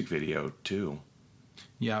good music video, too.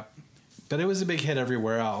 Yep. But it was a big hit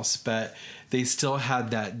everywhere else. But they still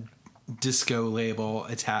had that disco label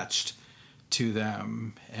attached to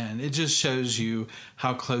them. And it just shows you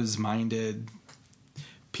how close-minded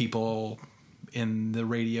people in the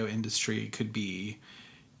radio industry could be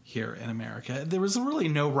here in America. There was really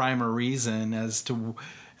no rhyme or reason as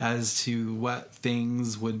to what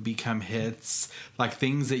things would become hits, like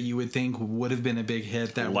things that you would think would have been a big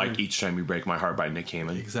hit. Each Time You Break My Heart by Nick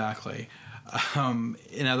Cayman. Exactly.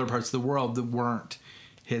 In other parts of the world that weren't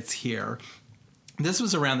hits here. This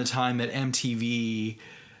was around the time that MTV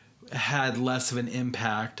had less of an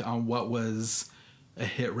impact on what was a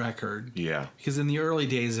hit record. Yeah. Because in the early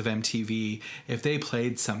days of MTV, if they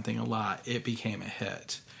played something a lot, it became a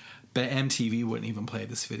hit. But MTV wouldn't even play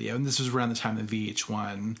this video. And this was around the time that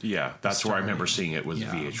VH1. Yeah, that's where I remember seeing it was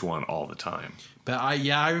Yeah. VH1 all the time. But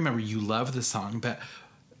I remember you loved the song. But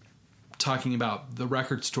talking about the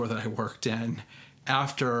record store that I worked in,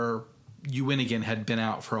 after You Win Again had been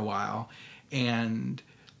out for a while, and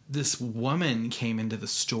this woman came into the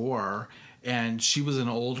store, and she was an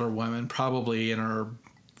older woman, probably in her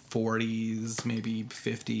 40s, maybe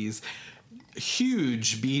 50s.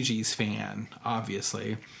 Huge Bee Gees fan,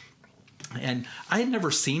 obviously. And I had never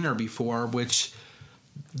seen her before, which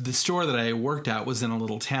the store that I worked at was in a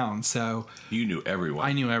little town, so You knew everyone.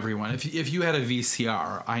 I knew everyone. If you had a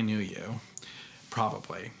VCR, I knew you,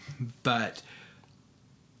 probably. But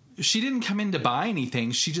she didn't come in to buy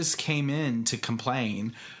anything. She just came in to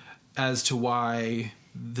complain as to why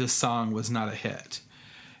this song was not a hit.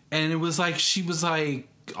 And it was like she was like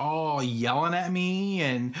all yelling at me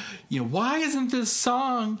and, why isn't this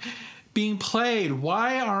song being played?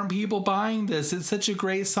 Why aren't people buying this? It's such a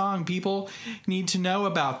great song. People need to know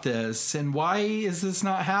about this. And why is this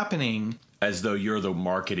not happening? As though you're the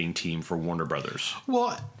marketing team for Warner Brothers.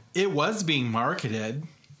 Well, it was being marketed.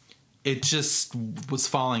 It just was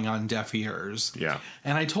falling on deaf ears. Yeah.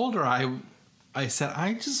 And I told her, I said,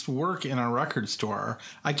 I just work in a record store.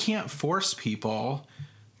 I can't force people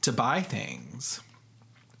to buy things.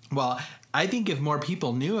 Well, I think if more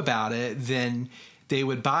people knew about it, then they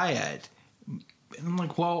would buy it. And I'm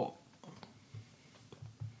like, well,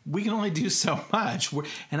 we can only do so much.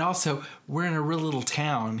 And also, we're in a real little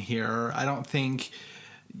town here. I don't think,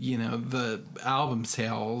 the album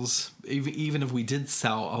sales, even if we did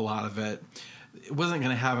sell a lot of it, it wasn't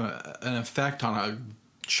going to have an effect on a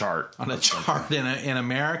chart in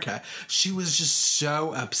America. She was just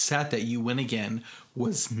so upset that You Win Again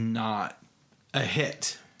was not a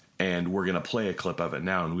hit. And we're going to play a clip of it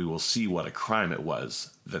now, and we will see what a crime it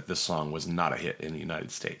was that this song was not a hit in the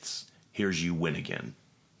United States. Here's You Win Again.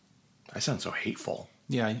 I sound so hateful.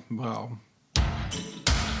 Yeah, well...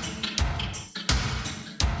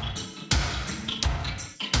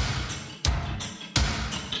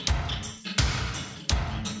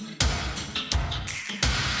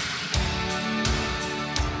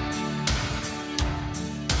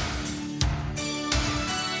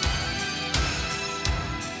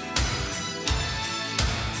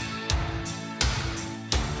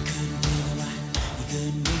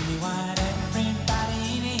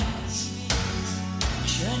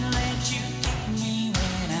 Shouldn't let you take me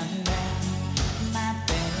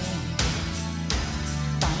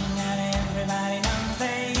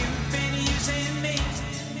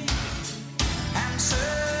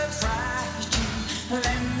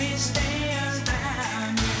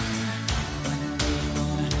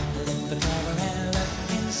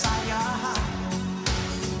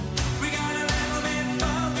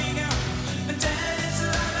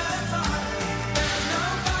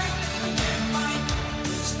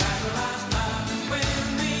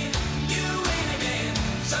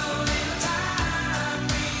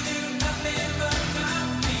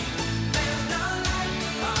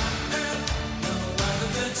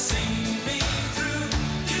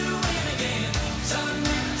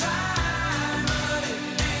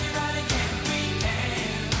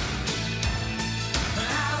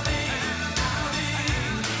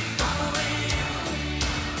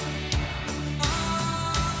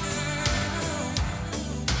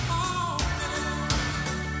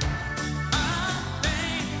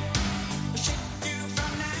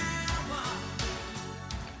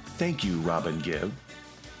Thank you, Robin Gibb.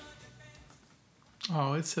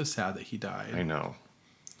 Oh, it's so sad that he died. I know.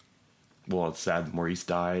 Well, it's sad that Maurice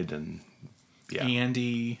died, and yeah.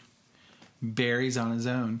 Andy, Barry's on his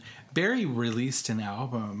own. Barry released an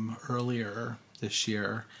album earlier this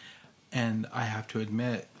year, and I have to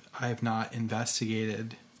admit, I have not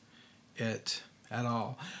investigated it at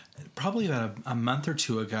all. Probably about a month or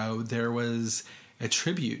two ago, there was a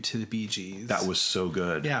tribute to the Bee Gees. That was so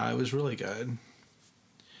good. Yeah, it was really good.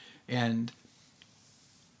 And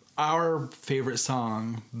our favorite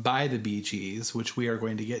song by the Bee Gees, which we are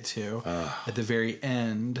going to get to at the very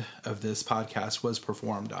end of this podcast, was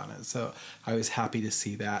performed on it. So I was happy to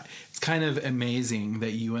see that. It's kind of amazing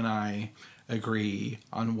that you and I agree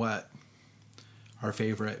on what our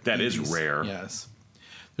favorite That is Bees. rare. Yes.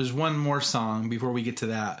 There's one more song, before we get to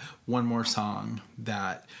that, one more song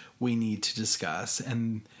that we need to discuss.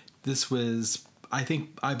 And this was, I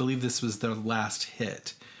believe this was their last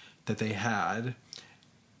hit that they had.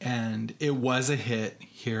 And it was a hit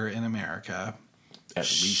here in America. At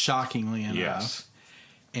least. Shockingly enough. Yes.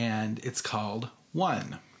 And it's called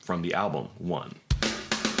One. From the album, One.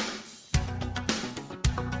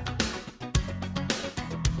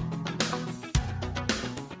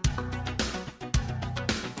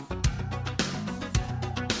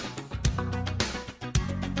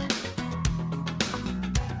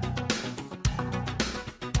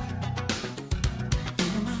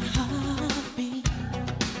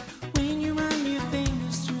 When you run your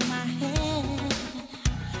fingers through my hair,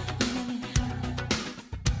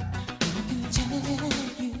 I can tell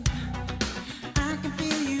you, I can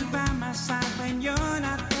feel you by my side when you're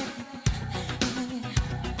not there.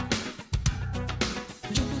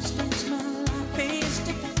 Just as my life is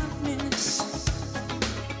to darkness,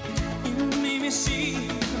 you made me see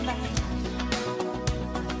the light.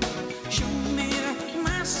 Show me that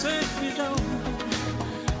my search is over.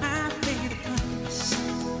 I pay the price.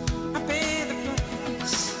 I pay the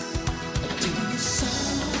price. Do you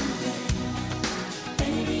someday,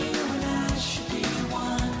 baby, you and I should be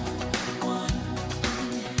one.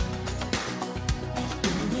 Do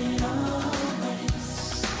it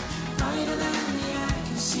always. Brighter than the eye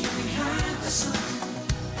can see behind the sun.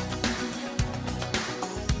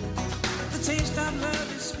 The taste of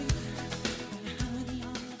love is sweet.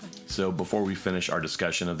 So before we finish our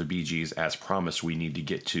discussion of the Bee Gees, as promised, we need to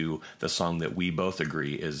get to the song that we both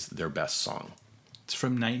agree is their best song. It's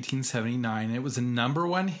from 1979. It was a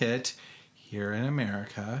 #1 hit here in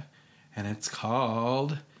America. And it's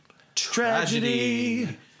called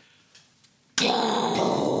Tragedy. There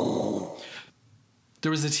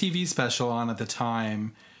was a TV special on at the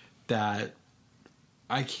time that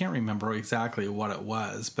I can't remember exactly what it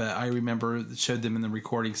was, but I remember it showed them in the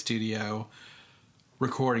recording studio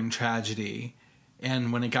recording Tragedy.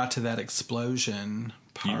 And when it got to that explosion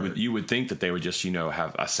part, You would think that they would just,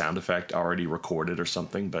 have a sound effect already recorded or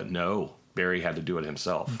something, but no. Barry had to do it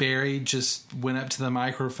himself. Barry just went up to the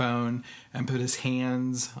microphone and put his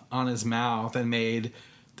hands on his mouth and made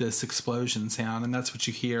this explosion sound, and that's what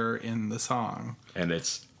you hear in the song. And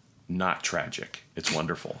it's not tragic. It's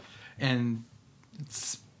wonderful. And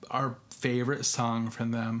it's our favorite song from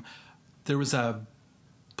them. There was a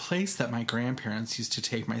place that my grandparents used to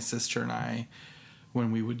take my sister and I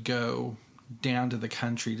when we would go down to the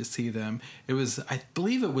country to see them. I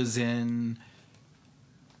believe it was either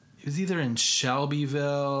in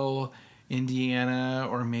Shelbyville, Indiana,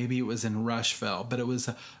 or maybe it was in Rushville, but it was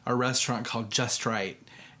a restaurant called Just Right,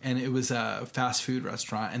 and it was a fast food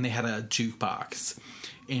restaurant, and they had a jukebox,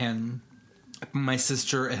 and my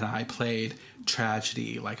sister and I played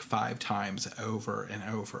Tragedy like 5 times over and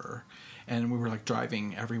over, and we were like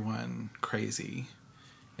driving everyone crazy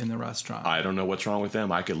in the restaurant. I don't know what's wrong with them.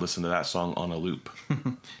 I could listen to that song on a loop.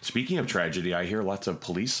 Speaking of tragedy, I hear lots of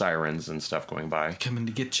police sirens and stuff going by. Coming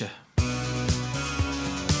to get you.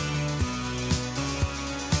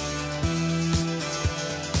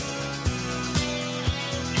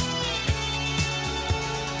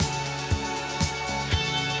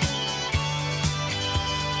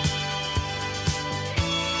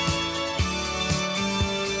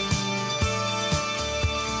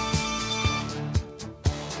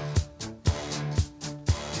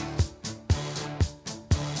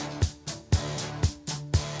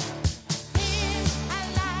 If I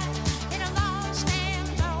lied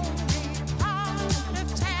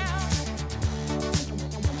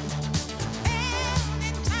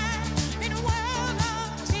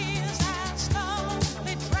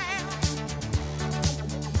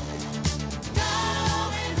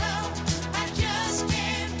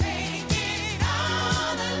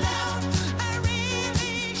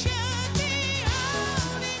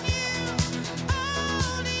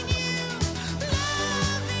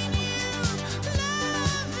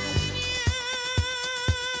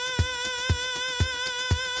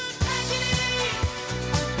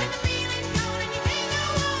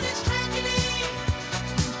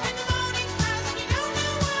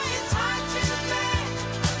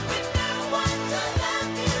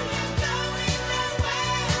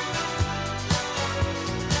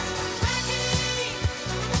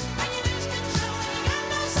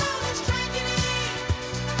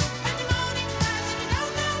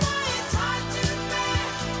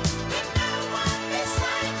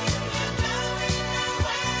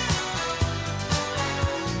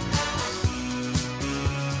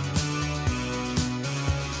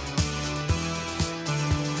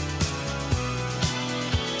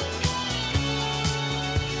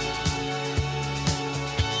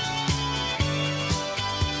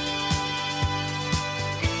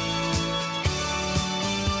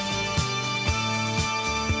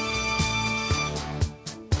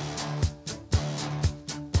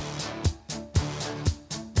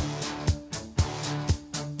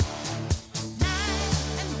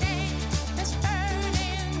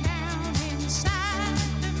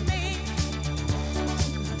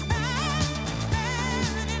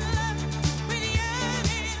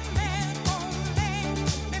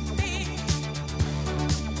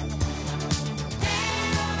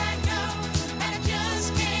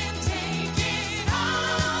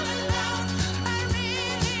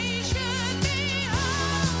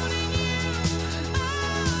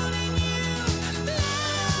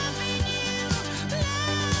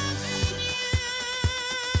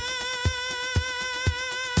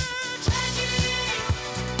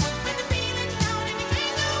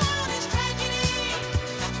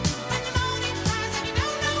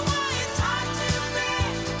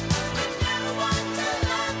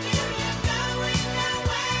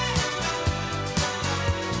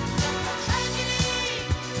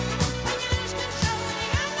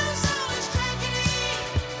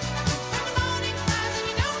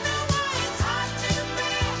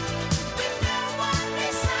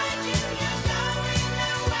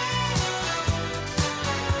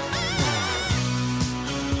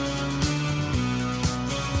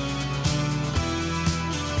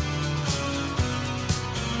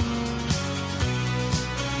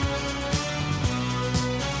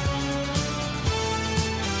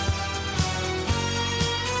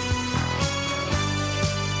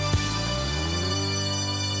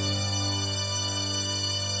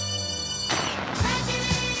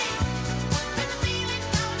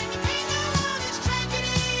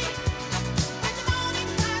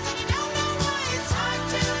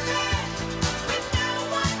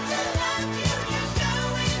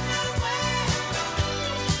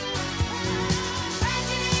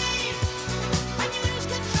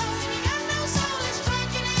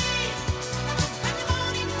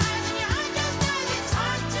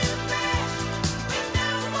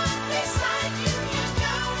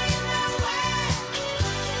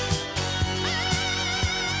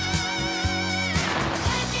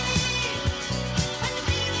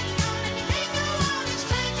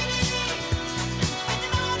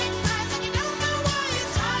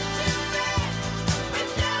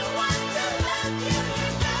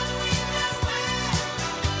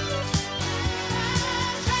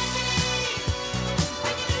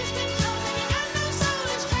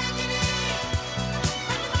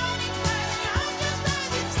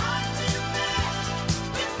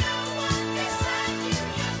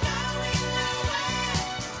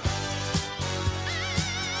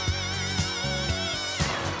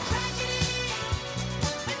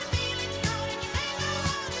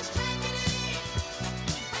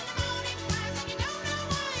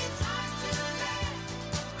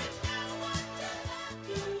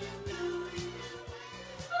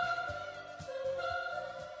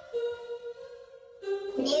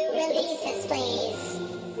releases, please.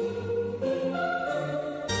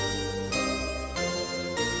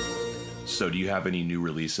 So do you have any new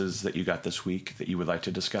releases that you got this week that you would like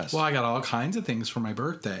to discuss? Well, I got all kinds of things for my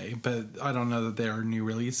birthday, but I don't know that they are new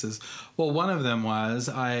releases. Well, one of them was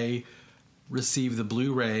I received the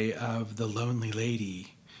Blu-ray of The Lonely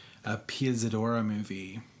Lady, a Pia Zadora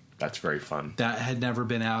movie That's very fun. that had never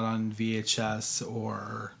been out on VHS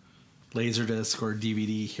or Laserdisc or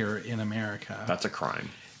DVD here in America. That's a crime.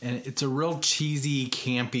 And it's a real cheesy,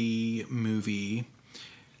 campy movie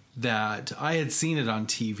that I had seen it on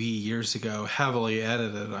TV years ago, heavily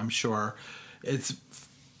edited, I'm sure. It's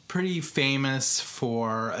pretty famous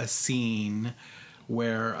for a scene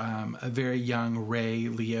where a very young Ray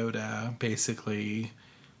Liotta basically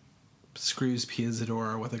screws Pia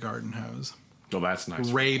Zadora with a garden hose. Well, that's nice.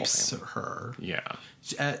 Rapes her. Yeah.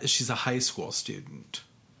 She's a high school student.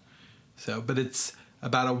 So, but it's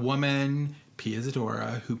about a woman, Pia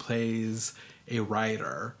Zadora, who plays a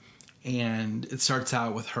writer. And it starts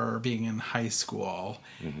out with her being in high school.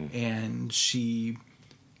 And she,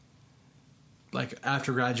 like,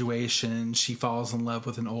 after graduation, she falls in love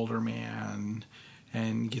with an older man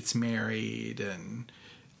and gets married. And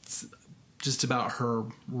it's just about her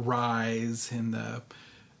rise in the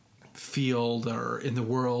field or in the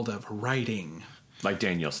world of writing. Like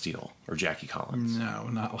Danielle Steele or Jackie Collins. No,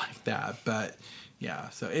 not like that. But yeah,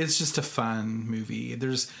 so it's just a fun movie.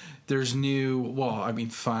 There's new, well, I mean,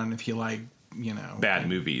 fun if you like, you know, Bad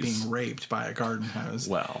movies. being raped by a garden hose.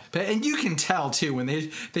 Well. But and you can tell too when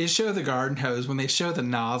they show the garden hose, when they show the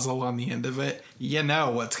nozzle on the end of it, you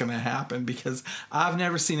know what's going to happen, because I've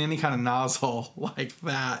never seen any kind of nozzle like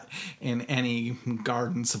that in any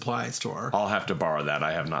garden supply store. I'll have to borrow that.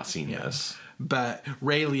 I have not seen this. But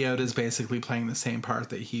Ray Liotta is basically playing the same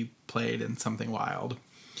part that he played in Something Wild.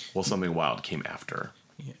 Well, Something Wild came after.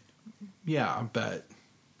 Yeah, but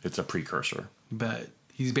It's a precursor.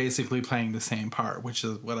 he's basically playing the same part, which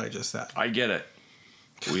is what I just said. I get it.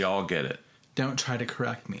 We all get it. Don't try to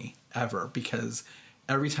correct me ever, because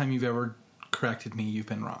every time you've ever corrected me, you've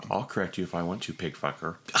been wrong. I'll correct you if I want to, pig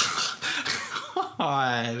fucker.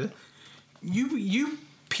 God, you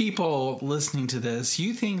people listening to this,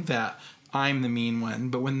 you think that I'm the mean one,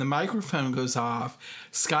 but when the microphone goes off,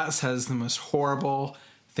 Scott says the most horrible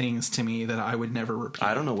things to me that I would never repeat.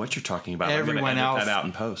 I don't know what you're talking about. I'm Everyone going to edit else that out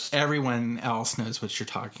in post. Everyone else knows what you're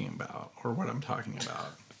talking about, or what I'm talking about.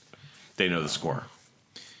 They know the score.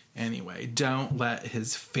 Anyway, don't let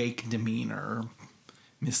his fake demeanor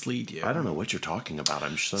mislead you. I don't know what you're talking about.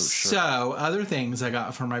 I'm so sure. So, other things I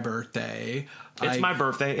got for my birthday. It's my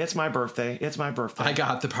birthday. It's my birthday. It's my birthday. I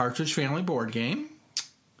got the Partridge Family board game,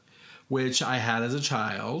 which I had as a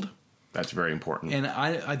child. That's very important. And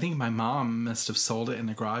I think my mom must have sold it in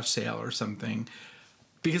a garage sale or something,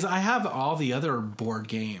 because I have all the other board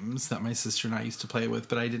games that my sister and I used to play with,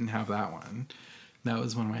 but I didn't have that one. That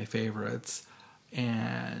was one of my favorites.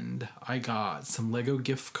 And I got some Lego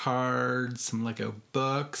gift cards, some Lego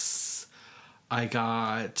books. I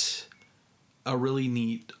got a really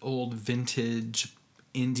neat old vintage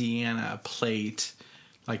Indiana plate,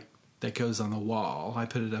 like, that goes on the wall. I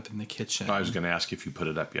put it up in the kitchen. I was going to ask if you put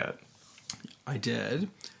it up yet. I did.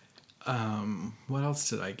 What else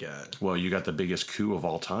did I get? Well, you got the biggest coup of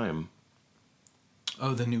all time.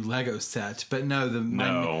 Oh, the new Lego set. But no,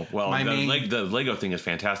 the Lego thing is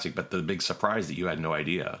fantastic, but the big surprise that you had no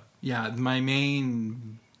idea. Yeah, my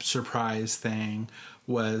main surprise thing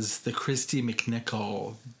was the Christy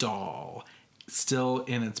McNichol doll, still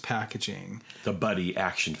in its packaging. The Buddy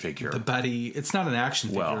action figure. The Buddy, it's not an action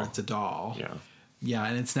figure, Well, it's a doll. Yeah. Yeah,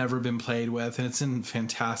 and it's never been played with, and it's in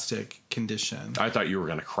fantastic condition. I thought you were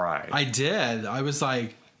going to cry. I did. I was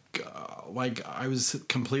like I was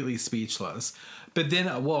completely speechless. But then,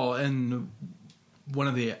 and one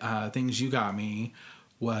of the things you got me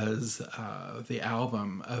was the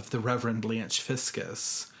album of the Reverend Blanche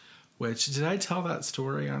Fiscus, which, did I tell that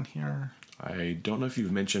story on here? I don't know if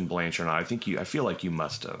you've mentioned Blanche or not. I feel like you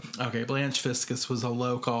must have. Okay, Blanche Fiscus was a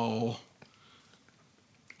local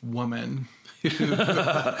woman.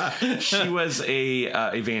 She was a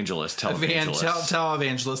evangelist, televangelist.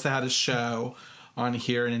 Televangelist that had a show on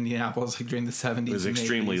here in Indianapolis, like, during the 70s. It was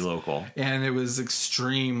extremely local. And it was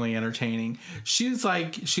extremely entertaining. She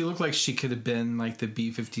looked like she could have been like the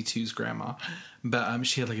B-52's grandma. But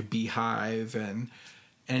she had like a beehive. And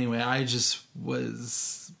anyway, I just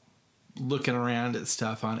was looking around at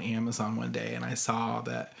stuff on Amazon one day, and I saw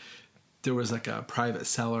that there was like a private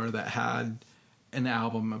seller that had an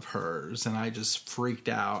album of hers, and I just freaked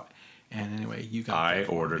out. And anyway, you got I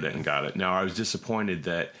ordered it and got it. Now, I was disappointed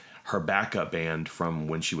that her backup band from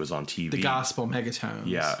when she was on TV. The Gospel Megatones.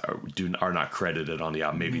 Yeah, are not credited on the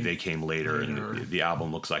album. Maybe they came later. Later. And the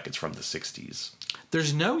album looks like it's from the 60s.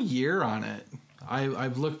 There's no year on it.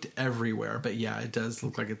 I've looked everywhere, but yeah, it does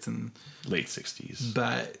look like it's in... Late 60s.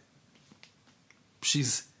 But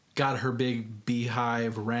she's got her big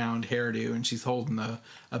beehive round hairdo, and she's holding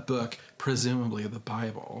a book, presumably the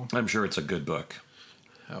Bible. I'm sure it's a good book.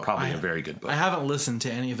 Probably a very good book. I haven't listened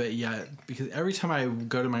to any of it yet, because every time I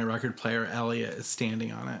go to my record player, Elliot is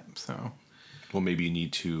standing on it. So, Well, maybe you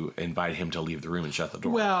need to invite him to leave the room and shut the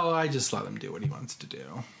door. well, I just let him do what he wants to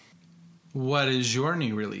do. What is your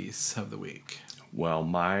new release of the week? Well,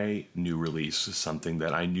 my new release is something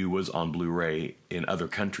that I knew was on Blu-ray in other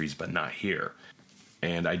countries, but not here.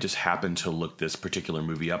 And I just happened to look this particular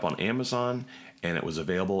movie up on Amazon, and it was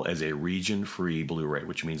available as a region-free Blu-ray,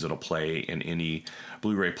 which means it'll play in any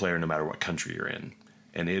Blu-ray player no matter what country you're in.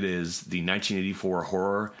 And it is the 1984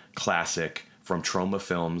 horror classic from Troma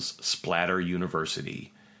Films, Splatter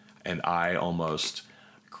University. And I almost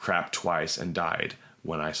crapped twice and died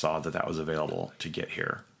when I saw that was available to get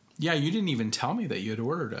here. Yeah, you didn't even tell me that you had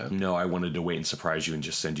ordered it. No, I wanted to wait and surprise you and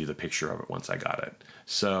just send you the picture of it once I got it.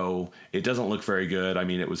 So it doesn't look very good. I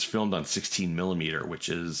mean, it was filmed on 16 millimeter, which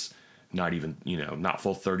is not even, not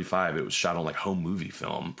full 35. It was shot on like home movie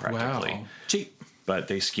film practically. Wow. Cheap. But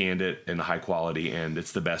they scanned it in high quality, and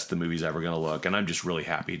it's the best the movie's ever going to look. And I'm just really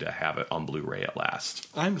happy to have it on Blu-ray at last.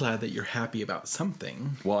 I'm glad that you're happy about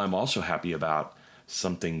something. Well, I'm also happy about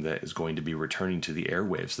something that is going to be returning to the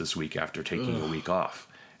airwaves this week after taking a week off.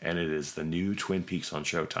 And it is the new Twin Peaks on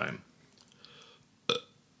Showtime.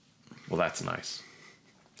 Well, that's nice.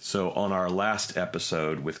 So on our last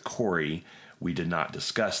episode with Corey, we did not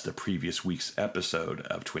discuss the previous week's episode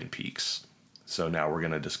of Twin Peaks. So now we're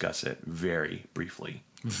going to discuss it very briefly.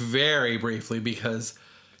 Very briefly, because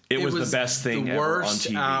It was the best thing the ever on worst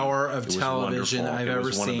TV. hour of It was television wonderful. I've It ever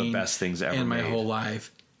was seen one of the best things ever in my made. whole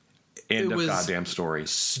life. End It of was goddamn story.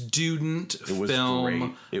 Student It was film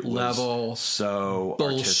great. It was level so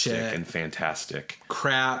bullshit. artistic and fantastic.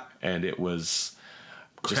 crap. And it was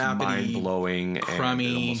just Crappity, mind-blowing, and crummy,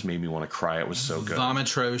 it almost made me want to cry. It was so good.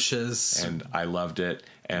 Vomitrocious. And I loved it.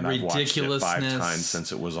 And I've watched it 5 ridiculousness, times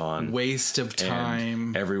since it was on. Waste of time.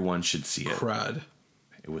 And everyone should see it. Crud.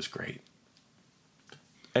 It was great.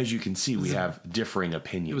 As you can see, we have differing It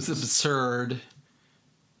opinions. was absurd.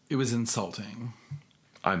 It was insulting.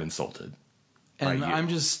 I'm insulted. And by you. I'm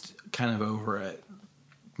just kind of over it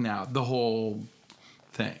now. The whole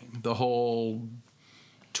thing. The whole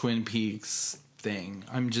Twin Peaks thing.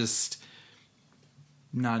 I'm just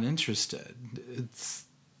not interested.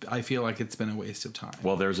 I feel like it's been a waste of time.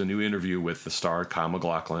 Well, there's a new interview with the star, Kyle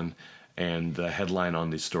MacLachlan, and the headline on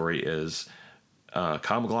the story is,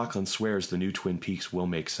 Kyle MacLachlan swears the new Twin Peaks will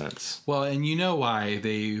make sense. Well, and you know why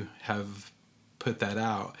they have put that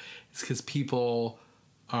out. It's because people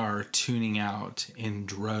are tuning out in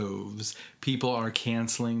droves. People are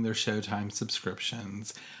canceling their Showtime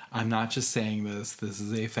subscriptions. I'm not just saying this. This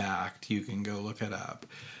is a fact. You can go look it up.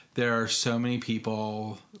 There are so many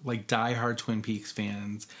people, like diehard Twin Peaks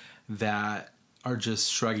fans, that are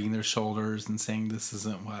just shrugging their shoulders and saying this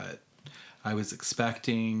isn't what I was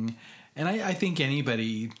expecting. And I think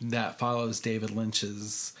anybody that follows David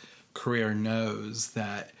Lynch's career knows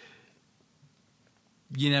that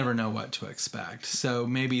you never know what to expect. So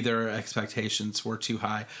maybe their expectations were too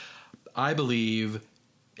high. I believe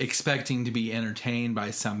expecting to be entertained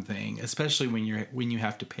by something, especially when you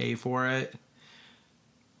have to pay for it,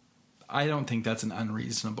 I don't think that's an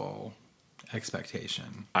unreasonable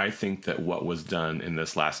expectation. I think that what was done in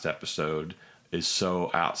this last episode is so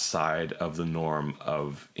outside of the norm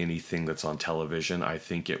of anything that's on television. I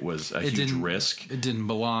think it was a huge risk. It didn't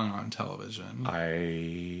belong on television.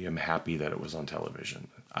 I am happy that it was on television.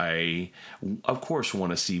 I, of course,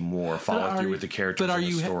 want to see more follow through with the characters and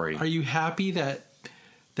the story. Are you happy that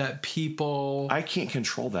people I can't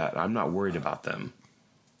control that. I'm not worried about them.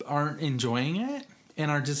 aren't enjoying it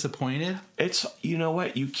and are disappointed? It's, you know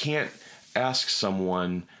what? You can't ask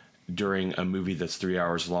someone during a movie that's 3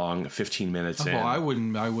 hours long, 15 minutes in. Well, I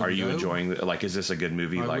wouldn't. Are you enjoying it? Like, is this a good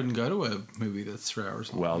movie? I wouldn't go to a movie that's 3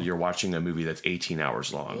 hours long. Well, you're watching a movie that's 18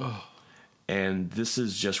 hours long. Ugh. And this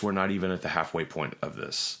is just, we're not even at the halfway point of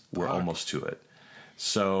this. We're almost to it.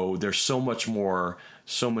 So there's so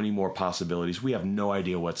many more possibilities. We have no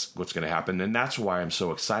idea what's going to happen. And that's why I'm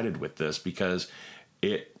so excited with this, because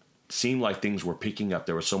it seemed like things were picking up.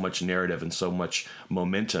 There was so much narrative and so much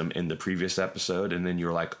momentum in the previous episode. And then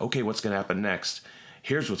you're like, okay, what's going to happen next?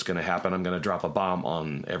 Here's what's going to happen. I'm going to drop a bomb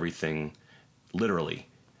on everything, literally.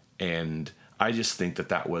 And I just think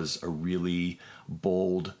that was a really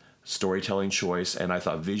bold storytelling choice, and I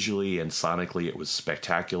thought visually and sonically it was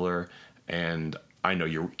spectacular. And I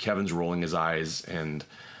know Kevin's rolling his eyes, and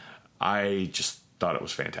I just thought it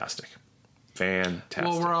was fantastic. Fantastic.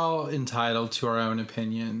 Well, we're all entitled to our own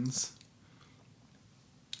opinions.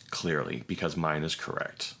 Clearly, because mine is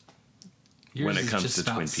correct. Yours When it is comes just to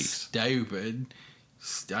Twin about Peaks.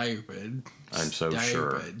 Stupid. I'm so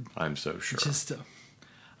sure. Stupid. I'm so sure. Just,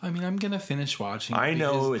 I'm going to finish watching. I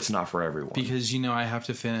know because- it's not for everyone. Because, I have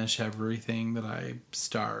to finish everything that I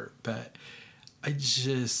start. But I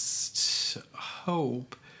just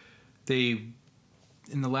hope they,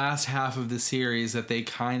 in the last half of the series, that they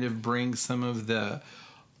kind of bring some of the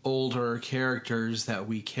older characters that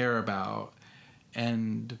we care about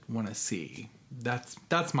and want to see.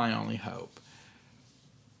 That's my only hope.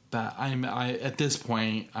 But at this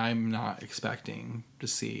point, I'm not expecting to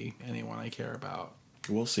see anyone I care about.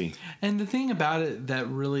 We'll see. And the thing about it that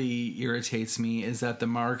really irritates me is that the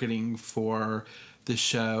marketing for the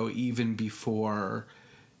show, even before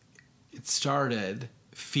it started,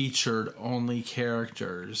 featured only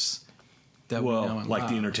characters that we know Well, and like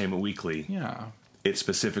love. the Entertainment Weekly, Yeah. it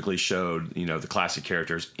specifically showed, the classic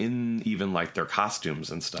characters in even like their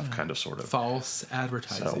costumes and stuff, kind of, sort of. False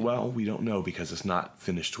advertising. So, well, we don't know because it's not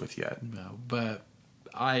finished with yet. No, but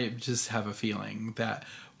I just have a feeling that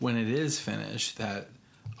when it is finished, that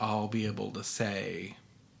I'll be able to say,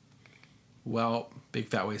 well, big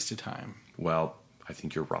fat waste of time. Well, I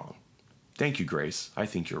think you're wrong. Thank you, Grace. I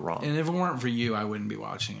think you're wrong. And if it weren't for you, I wouldn't be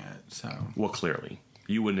watching it. So, Well, clearly.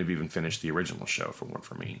 You wouldn't have even finished the original show if it weren't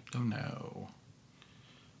for me. oh no.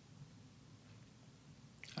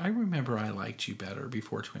 I remember I liked you better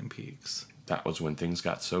before Twin Peaks. That was when things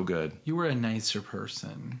got so good. You were a nicer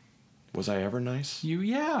person. Was I ever nice?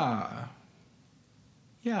 Yeah,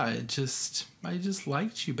 I just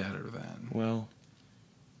liked you better then. Well,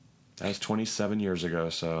 that was 27 years ago,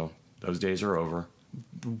 so those days are over.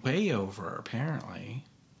 Way over, apparently.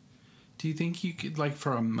 Do you think you could, like,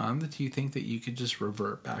 for a month, do you think that you could just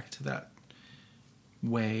revert back to that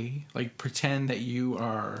way? Like, pretend that you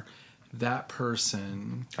are that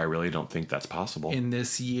person I really don't think that's possible. in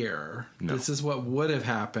this year. No. This is what would have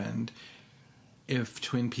happened if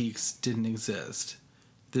Twin Peaks didn't exist.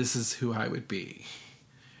 This is who I would be.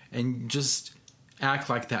 And just act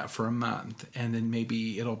like that for a month, and then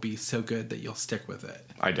maybe it'll be so good that you'll stick with it.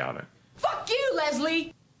 I doubt it. Fuck you,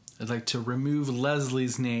 Leslie! I'd like to remove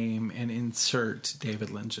Leslie's name and insert David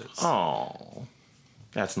Lynch's. Oh,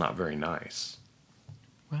 that's not very nice.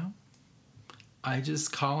 Well, I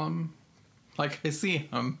just call him like I see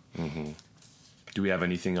him. Do we have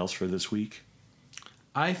anything else for this week?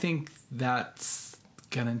 I think that's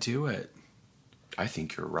gonna do it. I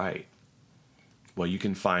think you're right. Well, you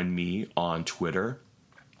can find me on Twitter.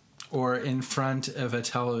 Or in front of a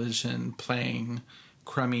television playing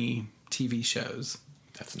crummy TV shows.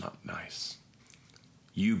 That's not nice.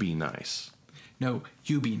 You be nice. No,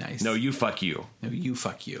 you be nice. No, you fuck you. No, you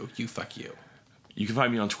fuck you. You fuck you. You can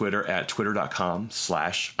find me on Twitter at twitter.com/I'm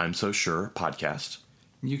So Sure podcast.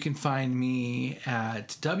 You can find me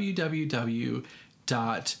at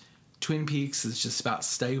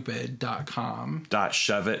www.twinpeaksisjustaboutstupid.com.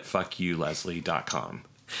 .shoveitfuckyouLeslie.com.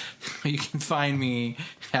 You can find me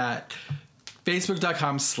at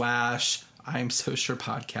facebook.com/I'm So Sure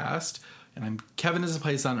podcast. And I'm Kevin is a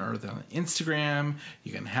place on earth on Instagram.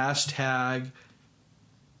 You can hashtag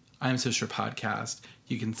I'm So Sure podcast.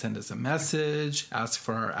 You can send us a message, ask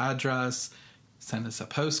for our address, send us a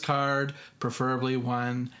postcard, preferably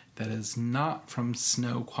one that is not from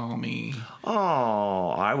Snoqualmie. Oh,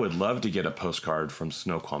 I would love to get a postcard from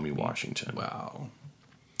Snoqualmie, Washington. Wow.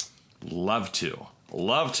 Love to.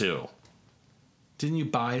 Love to. Didn't you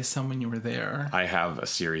buy some when you were there? I have a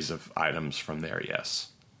series of items from there, yes.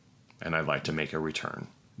 And I'd like to make a return.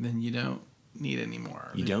 Then you don't need any more.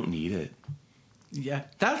 You don't need it. Yeah,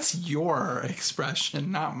 that's your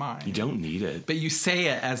expression, not mine. You don't need it. But you say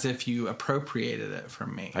it as if you appropriated it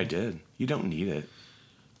from me. I did. You don't need it.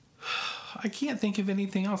 I can't think of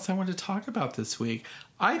anything else I want to talk about this week.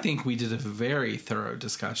 I think we did a very thorough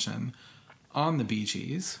discussion on the Bee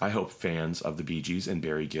Gees. I hope fans of the Bee Gees and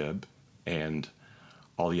Barry Gibb and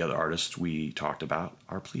all the other artists we talked about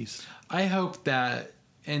are pleased. I hope that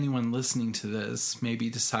anyone listening to this maybe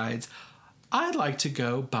decides, I'd like to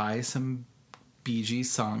go buy some Bee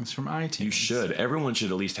Gees songs from iTunes. You should. Everyone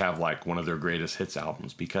should at least have like one of their greatest hits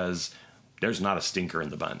albums because there's not a stinker in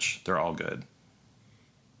the bunch. They're all good.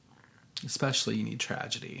 Especially You Need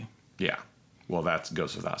Tragedy. Yeah. Well, that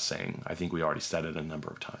goes without saying. I think we already said it a number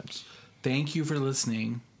of times. Thank you for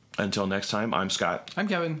listening. Until next time, I'm Scott. I'm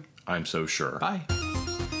Kevin. I'm So Sure. Bye.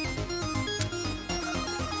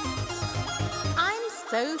 I'm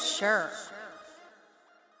so sure.